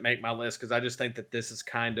this that make my list because I just think that this is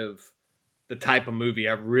kind of the type of movie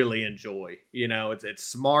I really enjoy. It's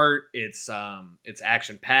smart, it's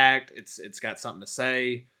action packed, it's got something to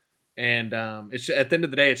say. And it's at the end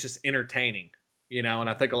of the day, it's just entertaining, and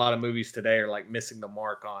I think a lot of movies today are like missing the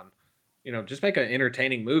mark on, just make an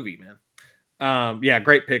entertaining movie, man.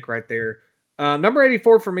 Great pick right there. Number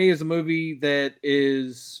 84 for me is a movie that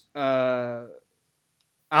is, I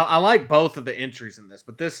like both of the entries in this,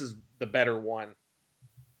 but this is the better one.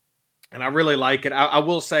 And I really like it. I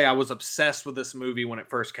will say I was obsessed with this movie when it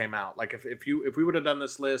first came out. Like if we would have done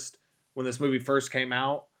this list when this movie first came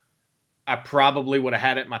out, I probably would have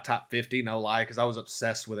had it in my top 50, no lie, because I was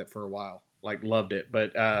obsessed with it for a while. Like, loved it.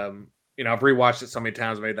 But, I've rewatched it so many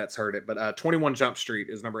times, maybe that's hurt it. But 21 Jump Street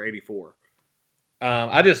is number 84.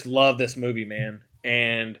 I just love this movie, man.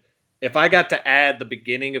 And if I got to add the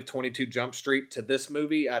beginning of 22 Jump Street to this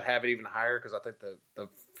movie, I'd have it even higher because I think the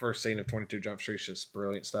first scene of 22 Jump Street is just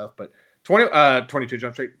brilliant stuff. But 22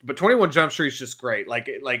 Jump Street, but 21 Jump Street is just great.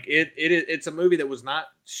 It's a movie that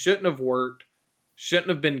shouldn't have worked, shouldn't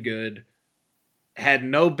have been good, had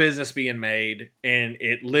no business being made, and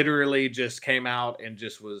it literally just came out and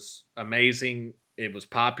just was amazing. It was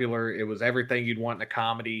popular. It was everything you'd want in a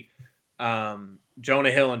comedy.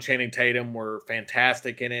 Jonah Hill and Channing Tatum were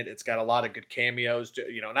fantastic in it. It's got a lot of good cameos,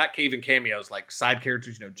 not even cameos, like side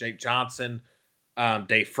characters, Jake Johnson,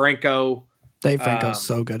 Dave Franco. Dave Franco's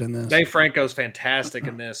so good in this. Dave Franco's fantastic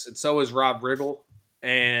in this, and so is Rob Riggle.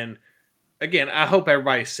 And again, I hope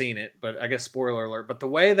everybody's seen it, but I guess spoiler alert. But the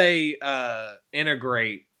way they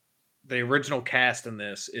integrate the original cast in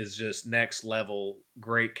this is just next level,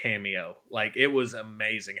 great cameo. Like, it was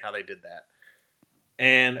amazing how they did that.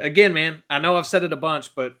 And again, man, I know I've said it a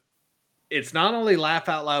bunch, but it's not only laugh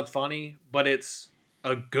out loud funny, but it's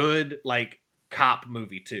a good like cop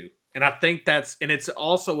movie too. And I think it's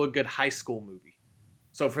also a good high school movie.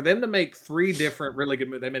 So for them to make three different really good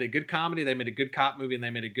movies, they made a good comedy, they made a good cop movie, and they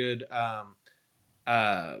made a good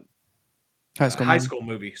high school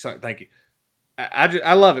movie. Sorry, thank you.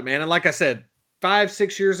 I love it, man. And like I said,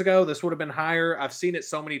 5-6 years ago, this would have been higher. I've seen it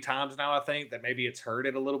so many times now, I think, that maybe it's hurt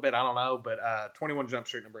it a little bit. I don't know. But 21 Jump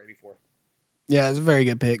Street, number 84. Yeah, it's a very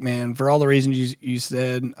good pick, man, for all the reasons you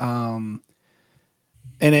said. And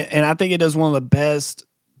I think it does one of the best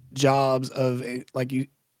jobs of, like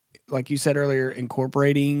you said earlier,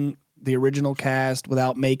 incorporating the original cast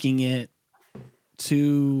without making it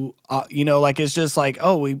too, like it's just like,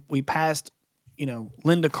 oh, we passed,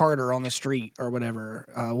 Linda Carter on the street or whatever.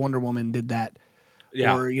 Wonder Woman did that.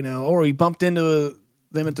 Yeah. Or we bumped into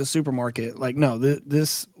them at the supermarket. Like, no,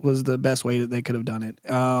 this was the best way that they could have done it.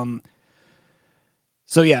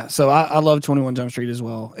 So I love 21 Jump Street as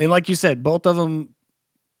well. And like you said, both of them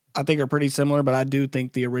I think are pretty similar, but I do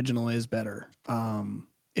think the original is better.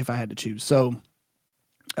 If I had to choose. So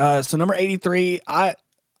number 83, I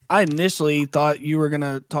initially thought you were going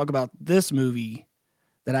to talk about this movie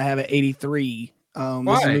that I have at 83.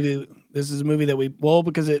 Why? This is a movie that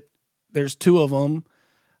because there's two of them.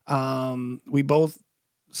 We both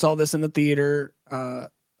saw this in the theater.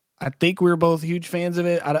 I think we were both huge fans of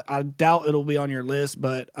it. I doubt it'll be on your list,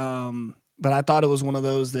 but I thought it was one of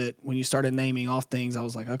those that when you started naming off things, I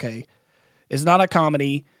was like, okay, it's not a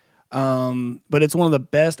comedy, but it's one of the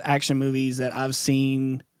best action movies that I've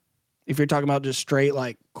seen. If you're talking about just straight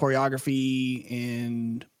like choreography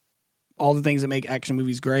and all the things that make action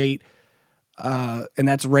movies great, and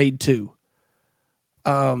that's Raid 2.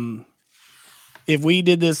 If we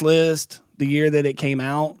did this list the year that it came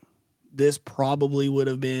out, this probably would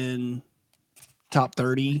have been top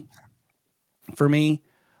 30 for me.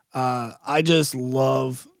 I just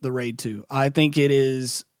love the Raid 2. I think it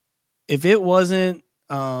is, if it wasn't,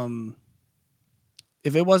 like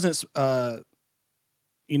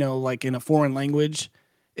in a foreign language,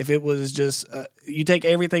 if it was just, you take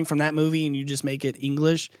everything from that movie and you just make it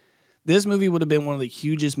English, this movie would have been one of the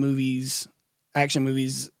hugest action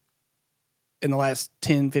movies in the last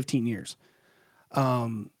 10, 15 years.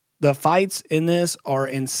 The fights in this are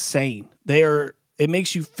insane. It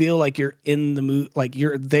makes you feel like you're in the movie, like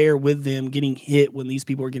you're there with them getting hit when these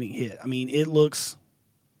people are getting hit. I mean, it's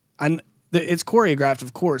choreographed,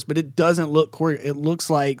 of course, but it doesn't look it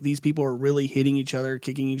looks like these people are really hitting each other,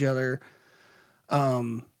 kicking each other.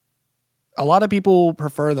 A lot of people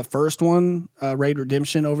prefer the first one, Raid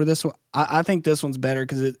Redemption, over this one. I think this one's better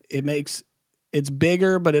because it's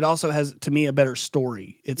bigger, but it also has, to me, a better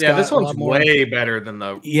story. This one's way better than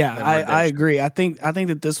the. Yeah, I agree. I think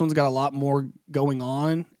that this one's got a lot more going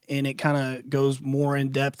on, and it kind of goes more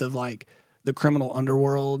in depth of like the criminal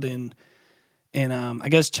underworld and I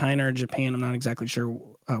guess China or Japan. I'm not exactly sure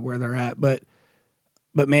where they're at, but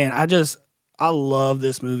man, I love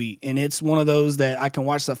this movie, and it's one of those that I can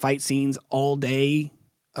watch the fight scenes all day.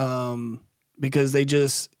 Because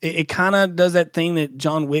it kind of does that thing that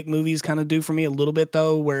John Wick movies kind of do for me a little bit,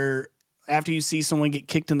 though, where after you see someone get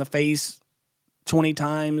kicked in the face 20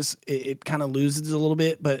 times, it kind of loses a little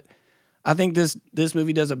bit. But I think this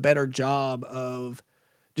movie does a better job of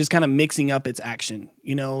just kind of mixing up its action.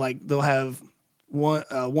 Like they'll have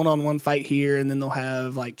one-on-one fight here, and then they'll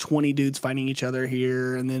have like 20 dudes fighting each other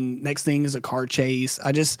here, and then next thing is a car chase.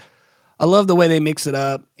 I love the way they mix it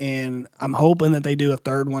up, and I'm hoping that they do a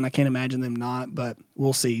third one. I can't imagine them not, but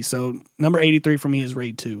we'll see. So number 83 for me is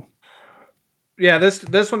Raid 2. Yeah,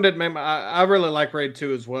 this one didn't make I really like Raid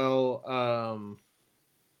 2 as well.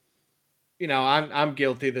 I'm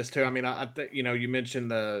guilty of this too. I mean, you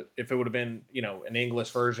mentioned if it would have been, an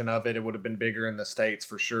English version of it, it would have been bigger in the States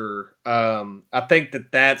for sure. I think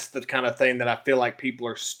that's the kind of thing that I feel like people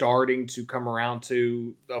are starting to come around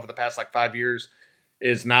to over the past like 5 years.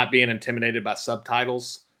 Is not being intimidated by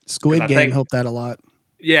subtitles. Squid Game helped that a lot.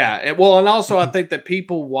 Yeah. And also I think that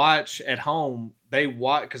people watch at home, they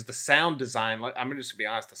watch because the sound design, I'm just gonna be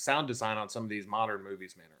honest, the sound design on some of these modern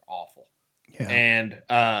movies, man, are awful. Yeah. And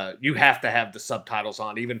you have to have the subtitles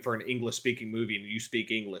on, even for an English speaking movie and you speak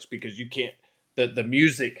English, because you can't, the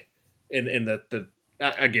music in the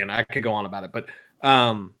again, I could go on about it, but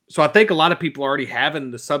so I think a lot of people are already having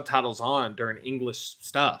the subtitles on during English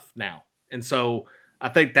stuff now. And so I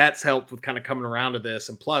think that's helped with kind of coming around to this.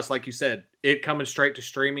 And plus, like you said, it coming straight to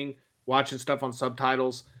streaming, watching stuff on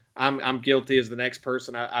subtitles. I'm guilty as the next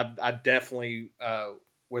person. I definitely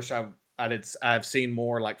wish I've seen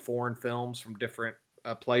more like foreign films from different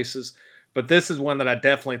places. But this is one that I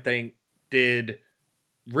definitely think did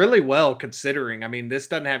really well considering. I mean, this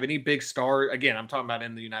doesn't have any big stars. Again, I'm talking about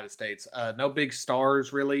in the United States. No big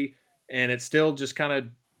stars really. And it still just kind of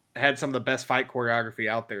had some of the best fight choreography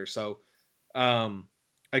out there. So,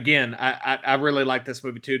 again, I really like this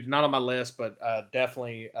movie too. Not on my list, but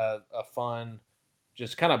definitely a fun,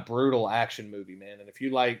 just kind of brutal action movie, man. And if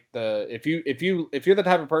you like if you're the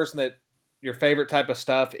type of person that your favorite type of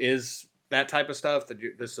stuff is that type of stuff, then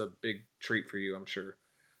this is a big treat for you, I'm sure.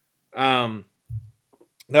 That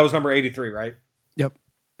was number 83, right? Yep.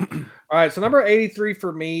 All right, so number 83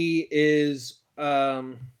 for me is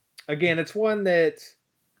again, it's one that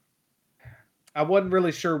I wasn't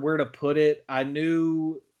really sure where to put it. I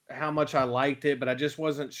knew how much I liked it, but I just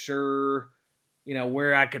wasn't sure,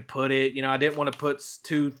 where I could put it. I didn't want to put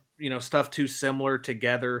stuff too similar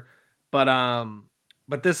together.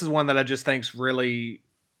 But this is one that I just think's really,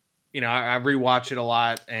 I rewatch it a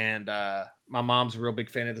lot, and my mom's a real big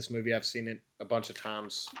fan of this movie. I've seen it a bunch of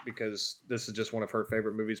times because this is just one of her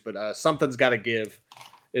favorite movies. But Something's Gotta Give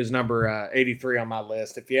is number 83 on my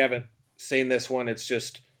list. If you haven't seen this one, it's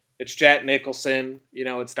Jack Nicholson,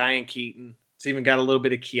 it's Diane Keaton. It's even got a little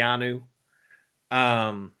bit of Keanu.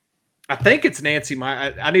 I think it's Nancy.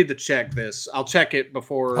 I need to check this. I'll check it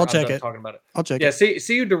before I'm done talking about it. I'll check it. Yeah,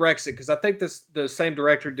 see who directs it, because I think the same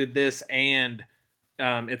director did this and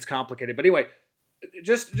It's Complicated. But anyway,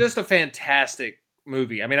 just a fantastic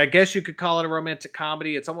movie. I mean, I guess you could call it a romantic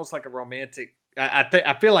comedy. It's almost like a romantic.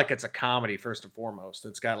 I feel like it's a comedy first and foremost.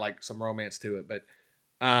 It's got like some romance to it, but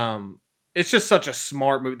um, it's just such a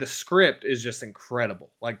smart movie. The script is just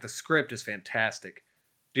incredible. Like the script is fantastic.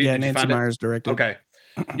 Yeah, Did you Nancy find it? Meyers directed. Okay.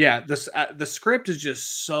 Yeah, the script is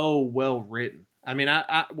just so well written. I mean,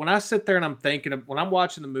 I when I sit there and I'm thinking of when I'm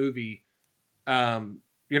watching the movie, um,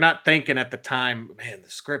 you're not thinking at the time, man, the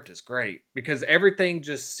script is great because everything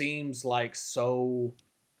just seems like so.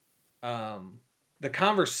 Um, the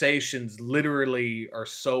conversations literally are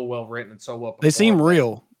so well written and so well They seem performed.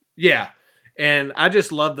 real. Yeah. And I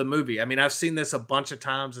just love the movie. I mean, I've seen this a bunch of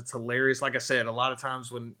times. It's hilarious. Like I said, a lot of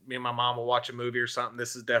times when me and my mom will watch a movie or something,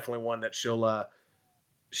 this is definitely one that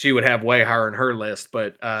she would have way higher in her list.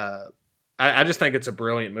 But I just think it's a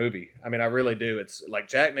brilliant movie. I mean, I really do. It's like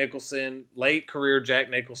Jack Nicholson, late career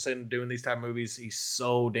Jack Nicholson doing these type of movies. He's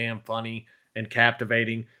so damn funny and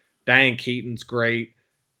captivating. Diane Keaton's great.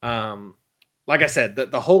 Um, like I said,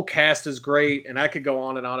 the whole cast is great, and I could go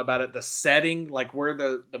on and on about it. The setting, like where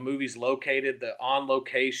the movie's located, the on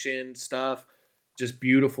location stuff, just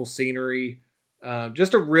beautiful scenery.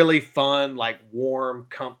 Just a really fun, like warm,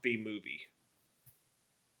 comfy movie.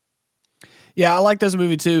 Yeah, I like this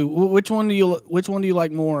movie too. Which one do you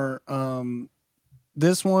like more?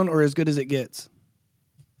 This one or As Good as It Gets?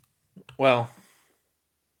 Well,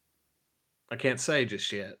 I can't say just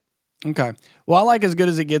yet. Okay. Well, I like As Good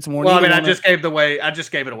as It Gets more. Well, I mean, I just gave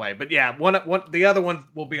it away. But yeah, the other one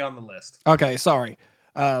will be on the list. Okay, sorry.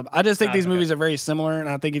 I just think these movies are very similar, and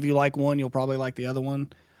I think if you like one, you'll probably like the other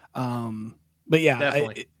one. But yeah,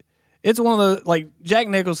 it's one of the like Jack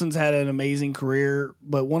Nicholson's had an amazing career,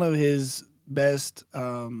 but one of his best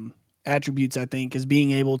attributes, I think, is being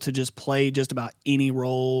able to just play just about any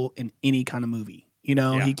role in any kind of movie. You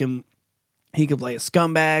know, he can play a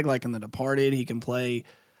scumbag like in The Departed. He can play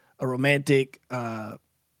a romantic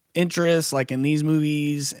interest like in these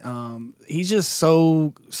movies. He's just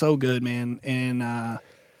so good, man. And I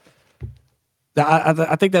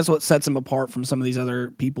think that's what sets him apart from some of these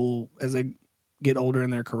other people as they get older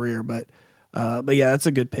in their career. But yeah, that's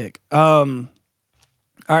a good pick.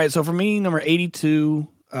 All right, so for me, number 82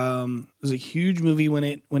 was a huge movie when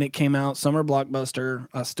it came out, summer blockbuster.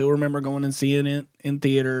 I still remember going and seeing it in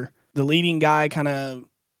theater. The leading guy kind of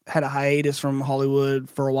had a hiatus from Hollywood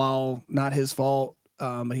for a while, not his fault,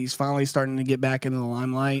 but he's finally starting to get back into the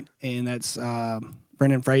limelight, and that's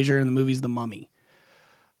Brendan Fraser in the movie's The Mummy.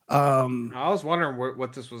 I was wondering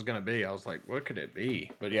what this was going to be. I was like, what could it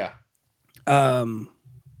be? But yeah.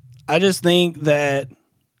 I just think that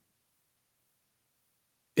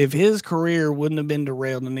if his career wouldn't have been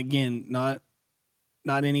derailed, and again, not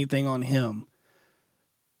anything on him,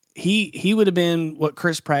 he would have been what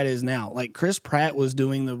Chris Pratt is now. Like Chris Pratt was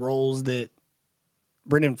doing the roles that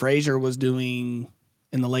Brendan Fraser was doing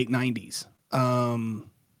in the late 90s.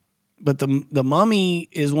 But the Mummy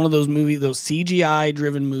is one of those movies, those CGI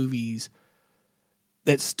driven movies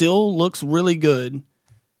that still looks really good,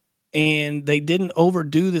 and they didn't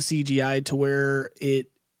overdo the CGI to where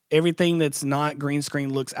everything that's not green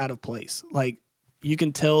screen looks out of place. Like you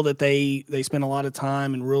can tell that they spent a lot of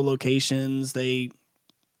time in real locations. They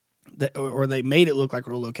made it look like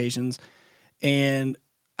real locations, and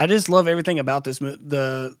I just love everything about this.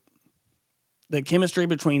 The chemistry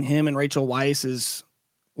between him and Rachel Weisz is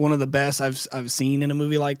one of the best I've seen in a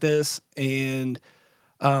movie like this. And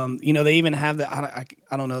they even have I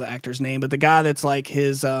don't know the actor's name, but the guy that's like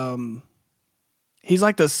his he's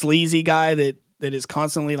like the sleazy guy that is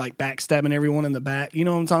constantly like backstabbing everyone in the back. You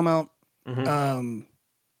know what I'm talking about? Mm-hmm.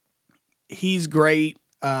 He's great.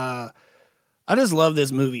 I just love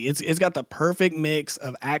this movie. It's got the perfect mix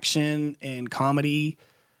of action and comedy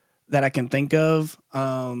that I can think of.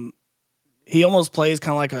 He almost plays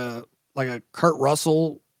kind of like a Kurt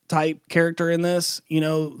Russell type character in this,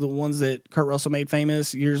 the ones that Kurt Russell made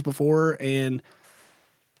famous years before. And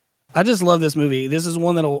I just love this movie. This is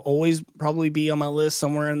one that'll always probably be on my list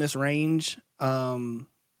somewhere in this range.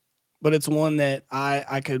 But it's one that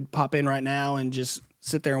I could pop in right now and just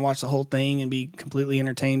sit there and watch the whole thing and be completely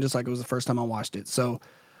entertained, just like it was the first time I watched it. So,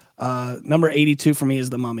 number 82 for me is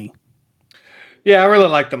The Mummy. Yeah, I really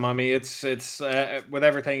like The Mummy. It's with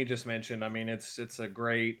everything you just mentioned. I mean, it's a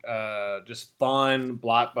great, just fun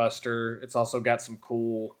blockbuster. It's also got some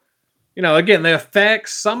cool, again, the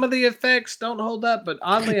effects. Some of the effects don't hold up, but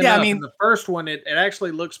oddly enough, in the first one, it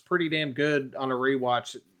actually looks pretty damn good on a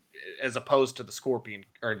rewatch, as opposed to the Scorpion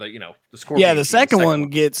or the Scorpion. Yeah, the second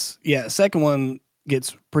one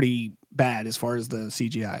gets pretty bad as far as the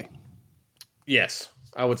CGI. Yes,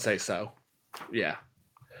 I would say so. Yeah.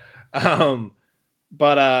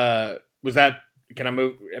 But was that Can I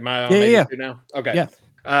move? Am I on Yeah, yeah, 82 now? Okay.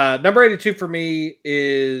 yeah. Number 82 for me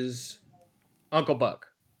is Uncle Buck.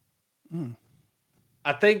 Mm.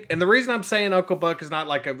 I think, and the reason I'm saying Uncle Buck is not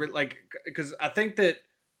like because I think that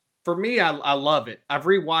for me, I love it. I've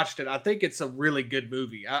rewatched it. I think it's a really good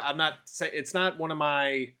movie. I'm not say it's not one of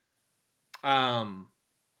my um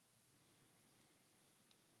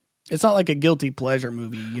It's not like a guilty pleasure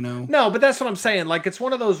movie, you know. no, but that's what I'm saying. Like it's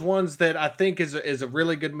one of those ones that I think is a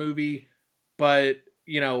really good movie, but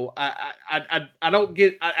I don't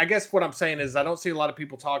get. I guess what I'm saying is I don't see a lot of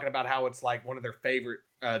people talking about how it's like one of their favorite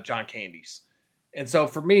John Candies. And so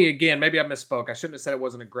for me, again, maybe I misspoke. I shouldn't have said it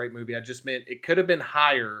wasn't a great movie. I just meant it could have been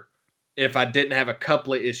higher if I didn't have a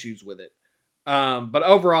couple of issues with it. But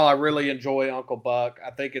overall, I really enjoy Uncle Buck.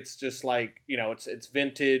 I think it's just like it's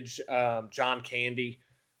vintage John Candy.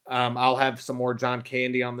 I'll have some more John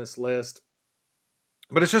Candy on this list,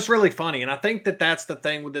 but it's just really funny, and I think that that's the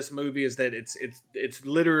thing with this movie is that it's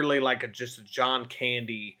literally like just a John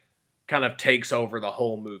Candy kind of takes over the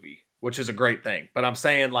whole movie, which is a great thing. But I'm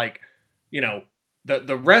saying like, you know,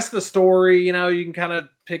 the rest of the story, you can kind of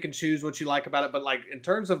pick and choose what you like about it. But like in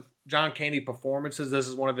terms of John Candy performances, this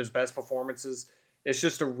is one of his best performances. It's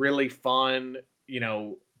just a really fun,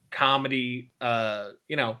 comedy, and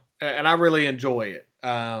I really enjoy it.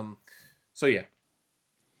 So yeah.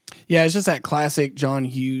 Yeah, it's just that classic John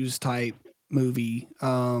Hughes type movie.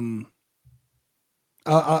 I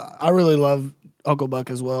really love Uncle Buck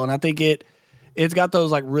as well, and I think it's got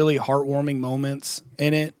those like really heartwarming moments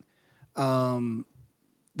in it.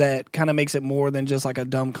 That kind of makes it more than just like a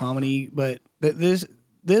dumb comedy. But this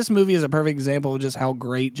movie is a perfect example of just how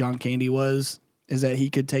great John Candy was. Is that he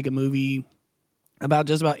could take a movie about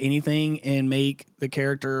just about anything and make the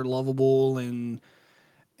character lovable and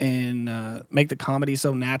make the comedy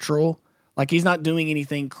so natural. Like he's not doing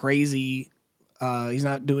anything crazy. He's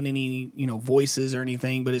not doing any voices or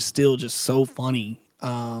anything, but it's still just so funny.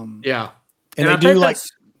 Yeah. And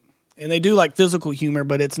they do like physical humor,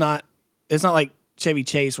 but it's not like Chevy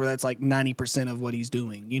Chase where that's like 90% of what he's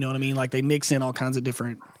doing. You know what I mean? Like they mix in all kinds of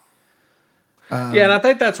different. Yeah, and I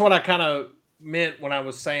think that's what I kind of meant when I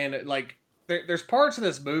was saying it. Like there's parts of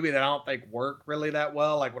this movie that I don't think work really that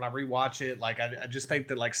well. Like when I rewatch it, like I just think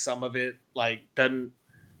that like some of it like doesn't.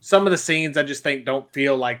 Some of the scenes I just think don't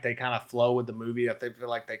feel like they kind of flow with the movie. I think feel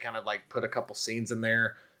like they kind of like put a couple scenes in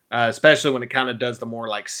there, especially when it kind of does the more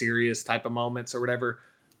like serious type of moments or whatever.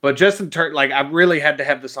 But just in turn, like I really had to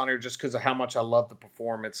have this on here just because of how much I love the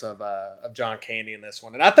performance of John Candy in this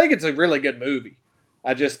one, and I think it's a really good movie.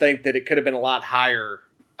 I just think that it could have been a lot higher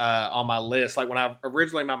on my list. Like when I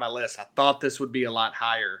originally made my list, I thought this would be a lot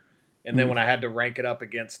higher, and then when I had to rank it up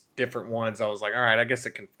against different ones, I was like, all right, I guess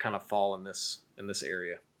it can kind of fall in this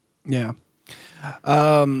area. Yeah.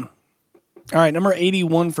 All right. Number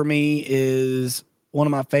 81 for me is one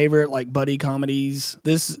of my favorite like buddy comedies.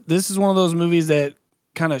 This is one of those movies that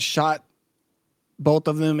kind of shot both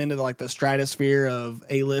of them into like the stratosphere of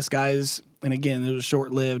A-list guys. And again, it was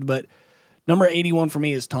short lived, but number 81 for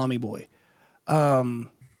me is Tommy Boy. I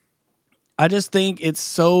just think it's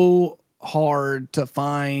so hard to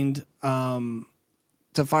find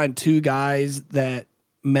two guys that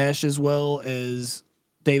mesh as well as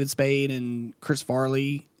David Spade and Chris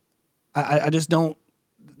Farley. I just don't.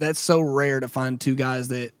 That's so rare to find two guys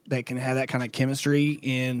that can have that kind of chemistry.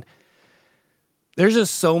 And there's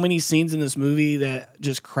just so many scenes in this movie that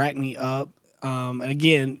just crack me up. And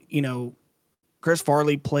again, Chris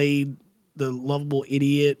Farley played the lovable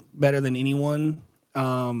idiot better than anyone.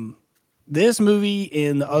 This movie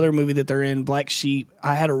and the other movie that they're in, Black Sheep,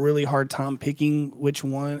 I had a really hard time picking which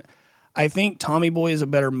one. I think Tommy Boy is a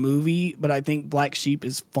better movie, but I think Black Sheep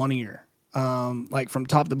is funnier. Like from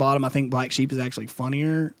top to bottom, I think Black Sheep is actually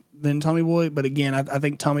funnier than Tommy Boy. But again, I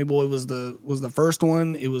think Tommy Boy was the first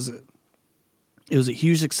one. It was a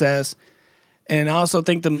huge success, and I also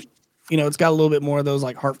think it's got a little bit more of those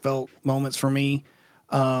like heartfelt moments for me.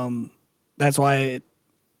 That's why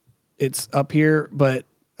it's up here. But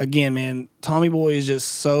again, man, Tommy Boy is just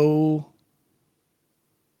so.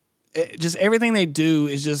 Just everything they do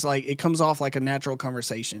is just like it comes off like a natural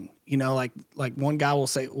conversation. Like one guy will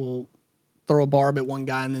throw a barb at one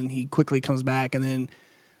guy and then he quickly comes back and then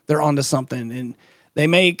they're onto something. And they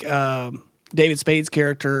make David Spade's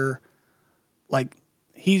character like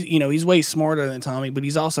he's way smarter than Tommy, but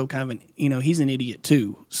he's also kind of he's an idiot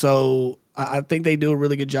too. So I think they do a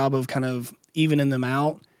really good job of kind of evening them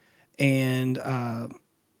out. And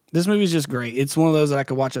this movie is just great. It's one of those that I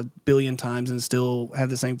could watch a billion times and still have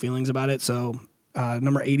the same feelings about it. So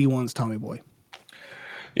number 81 is Tommy Boy.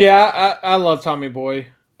 Yeah, I love Tommy Boy.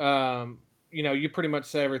 you pretty much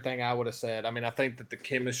said everything I would have said. I mean, I think that the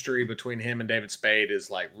chemistry between him and David Spade is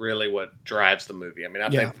like really what drives the movie. I mean, I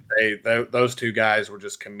think those two guys were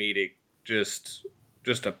just comedic, just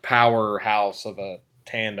a powerhouse of a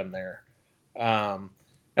tandem there. And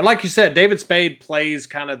like you said, David Spade plays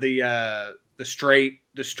kind of the straight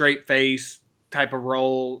face type of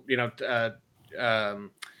role.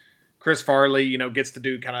 Chris Farley, gets to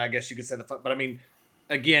do kind of, I guess you could say the fun. But I mean,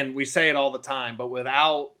 again, we say it all the time, but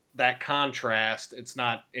without that contrast, it's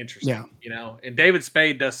not interesting. And David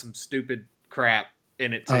Spade does some stupid crap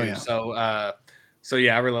in it too. Oh, yeah. So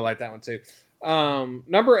yeah, I really like that one too.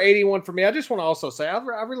 Number 81 for me. I just want to also say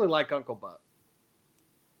I really like Uncle Buck.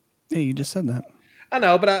 Yeah, you just said that. I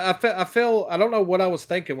know, but I feel I don't know what I was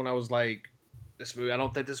thinking when I was like, this movie. I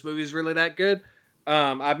don't think this movie is really that good.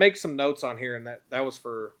 I make some notes on here, and that was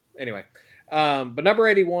for anyway. But number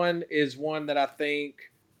 81 is one that I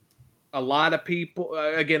think a lot of people.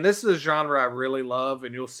 Again, this is a genre I really love,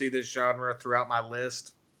 and you'll see this genre throughout my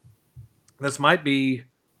list. This might be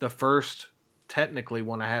the first technically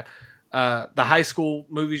one I have. The high school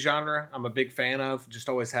movie genre, I'm a big fan of. Just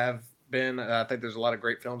always have been. I think there's a lot of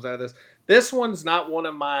great films out of this. This one's not one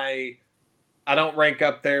of my. I don't rank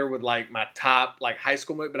up there with like my top like high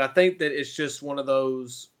school movie, but I think that it's just one of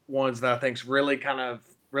those ones that I think's really kind of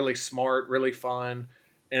really smart, really fun,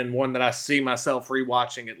 and one that I see myself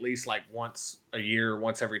rewatching at least like once a year,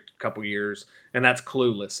 once every couple years, and that's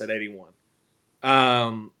Clueless at 81.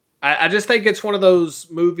 I just think it's one of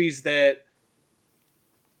those movies that,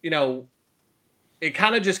 it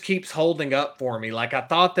kind of just keeps holding up for me. Like I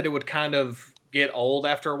thought that it would kind of get old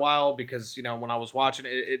after a while because, when I was watching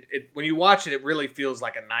it, when you watch it, it really feels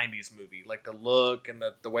like a 90s movie, like the look and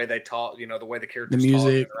the way they talk, the way the characters talk,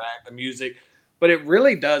 interact, the music, but it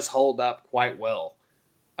really does hold up quite well.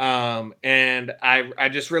 And I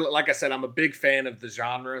just really, like I said, I'm a big fan of the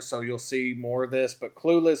genre, so you'll see more of this, but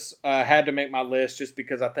Clueless had to make my list just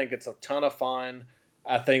because I think it's a ton of fun.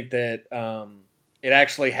 I think that it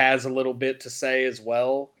actually has a little bit to say as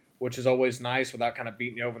well, which is always nice without kind of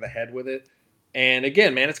beating you over the head with it. And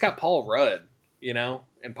again, man, it's got Paul Rudd,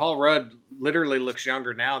 and Paul Rudd literally looks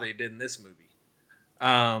younger now than he did in this movie.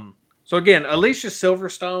 So again, Alicia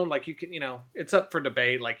Silverstone, like you can, it's up for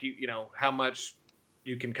debate, like how much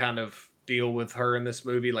you can kind of deal with her in this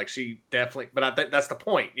movie. Like she definitely, but I think that's the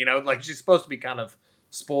point, like she's supposed to be kind of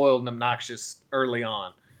spoiled and obnoxious early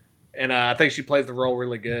on. And I think she plays the role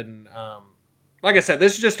really good. And like I said,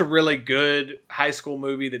 this is just a really good high school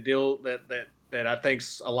movie that I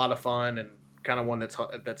think's a lot of fun and kind of one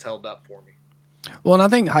that's held up for me. Well, and I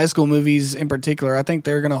think high school movies in particular, I think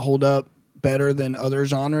they're going to hold up better than other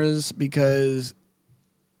genres because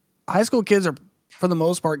high school kids are, for the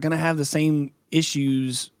most part, going to have the same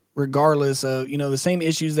issues regardless of, the same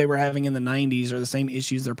issues they were having in the 90s or the same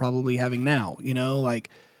issues they're probably having now, like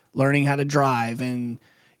learning how to drive and,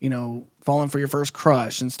 falling for your first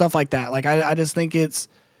crush and stuff like that. Like, I just think it's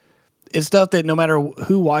stuff that no matter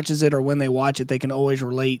who watches it or when they watch it, they can always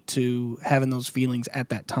relate to having those feelings at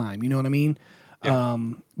that time. You know what I mean? Yeah.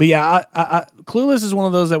 But yeah, I Clueless is one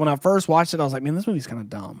of those that when I first watched it, I was like, man, this movie's kind of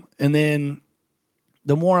dumb. And then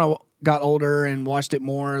the more I got older and watched it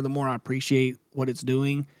more, the more I appreciate what it's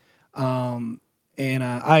doing. And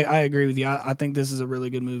I agree with you. I think this is a really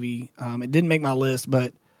good movie. It didn't make my list,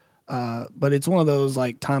 but it's one of those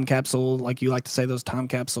like time capsule, like you like to say, those time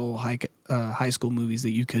capsule high school movies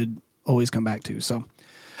that you could always come back to. So,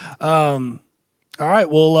 all right.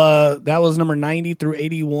 Well, that was number 90 through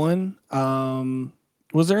 81.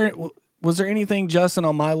 Was there anything, Justin,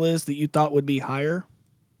 on my list that you thought would be higher?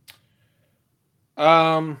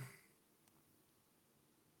 I'm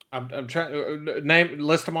trying to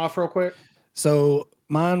list them off real quick. So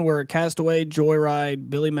mine were Castaway, Joyride,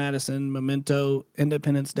 Billy Madison, Memento,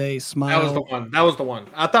 Independence Day, Smile. That was the one.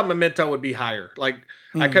 I thought Memento would be higher. Like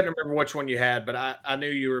I couldn't remember which one you had, but I knew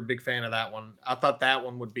you were a big fan of that one. I thought that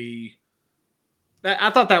one would be.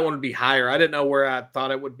 I thought that one would be higher. I didn't know where I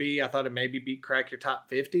thought it would be. I thought it maybe be crack your top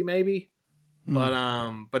 50, maybe.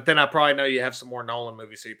 But then I probably know you have some more Nolan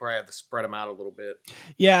movies, so you probably have to spread them out a little bit.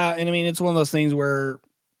 Yeah, and I mean it's one of those things where,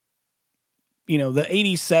 the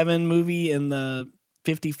 87 movie and the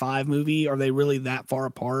 55 movie, are they really that far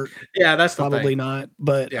apart? Yeah, that's probably not.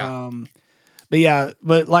 But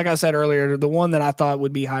but like I said earlier, the one that I thought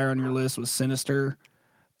would be higher on your list was Sinister.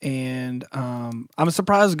 And I'm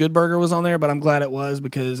surprised Good Burger was on there, but I'm glad it was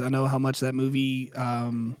because I know how much that movie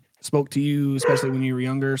spoke to you, especially when you were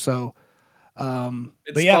younger. So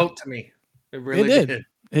it spoke to me. It really did.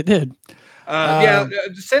 It did.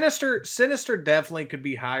 Sinister definitely could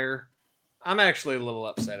be higher. I'm actually a little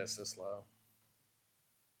upset it's this low.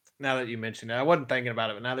 Now that you mentioned it, I wasn't thinking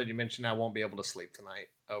about it, but now that you mentioned it, I won't be able to sleep tonight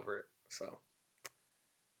over it. So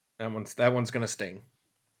that one's gonna sting.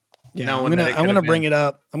 Yeah, Knowing that it I'm could gonna have bring been. it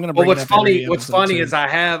up. I'm gonna Well, bring it up every what's episode funny too. is I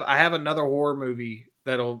have another horror movie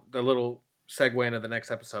that'll the little segue into the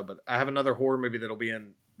next episode, but I have another horror movie that'll be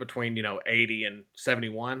in between 80 and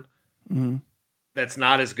 71. Mm-hmm. That's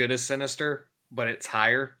not as good as Sinister, but it's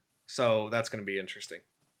higher, so that's going to be interesting.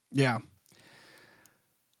 Yeah.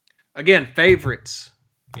 Again, favorites.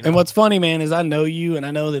 And what's funny, man, is I know you, and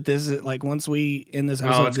I know that this is like once we in this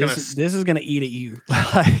episode, this is gonna eat at you.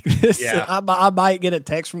 Like this, Yeah. I might get a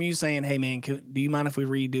text from you saying, "Hey, man, do you mind if we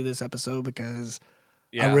redo this episode because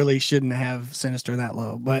I really shouldn't have Sinister that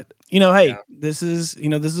low?" But hey, this is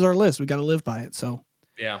our list. We got to live by it. So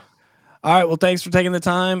yeah. All right. Well, thanks for taking the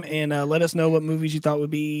time, and let us know what movies you thought would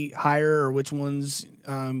be higher or which ones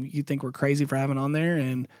you think were crazy for having on there,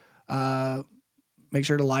 and make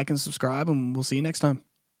sure to like and subscribe, and we'll see you next time.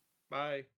 Bye.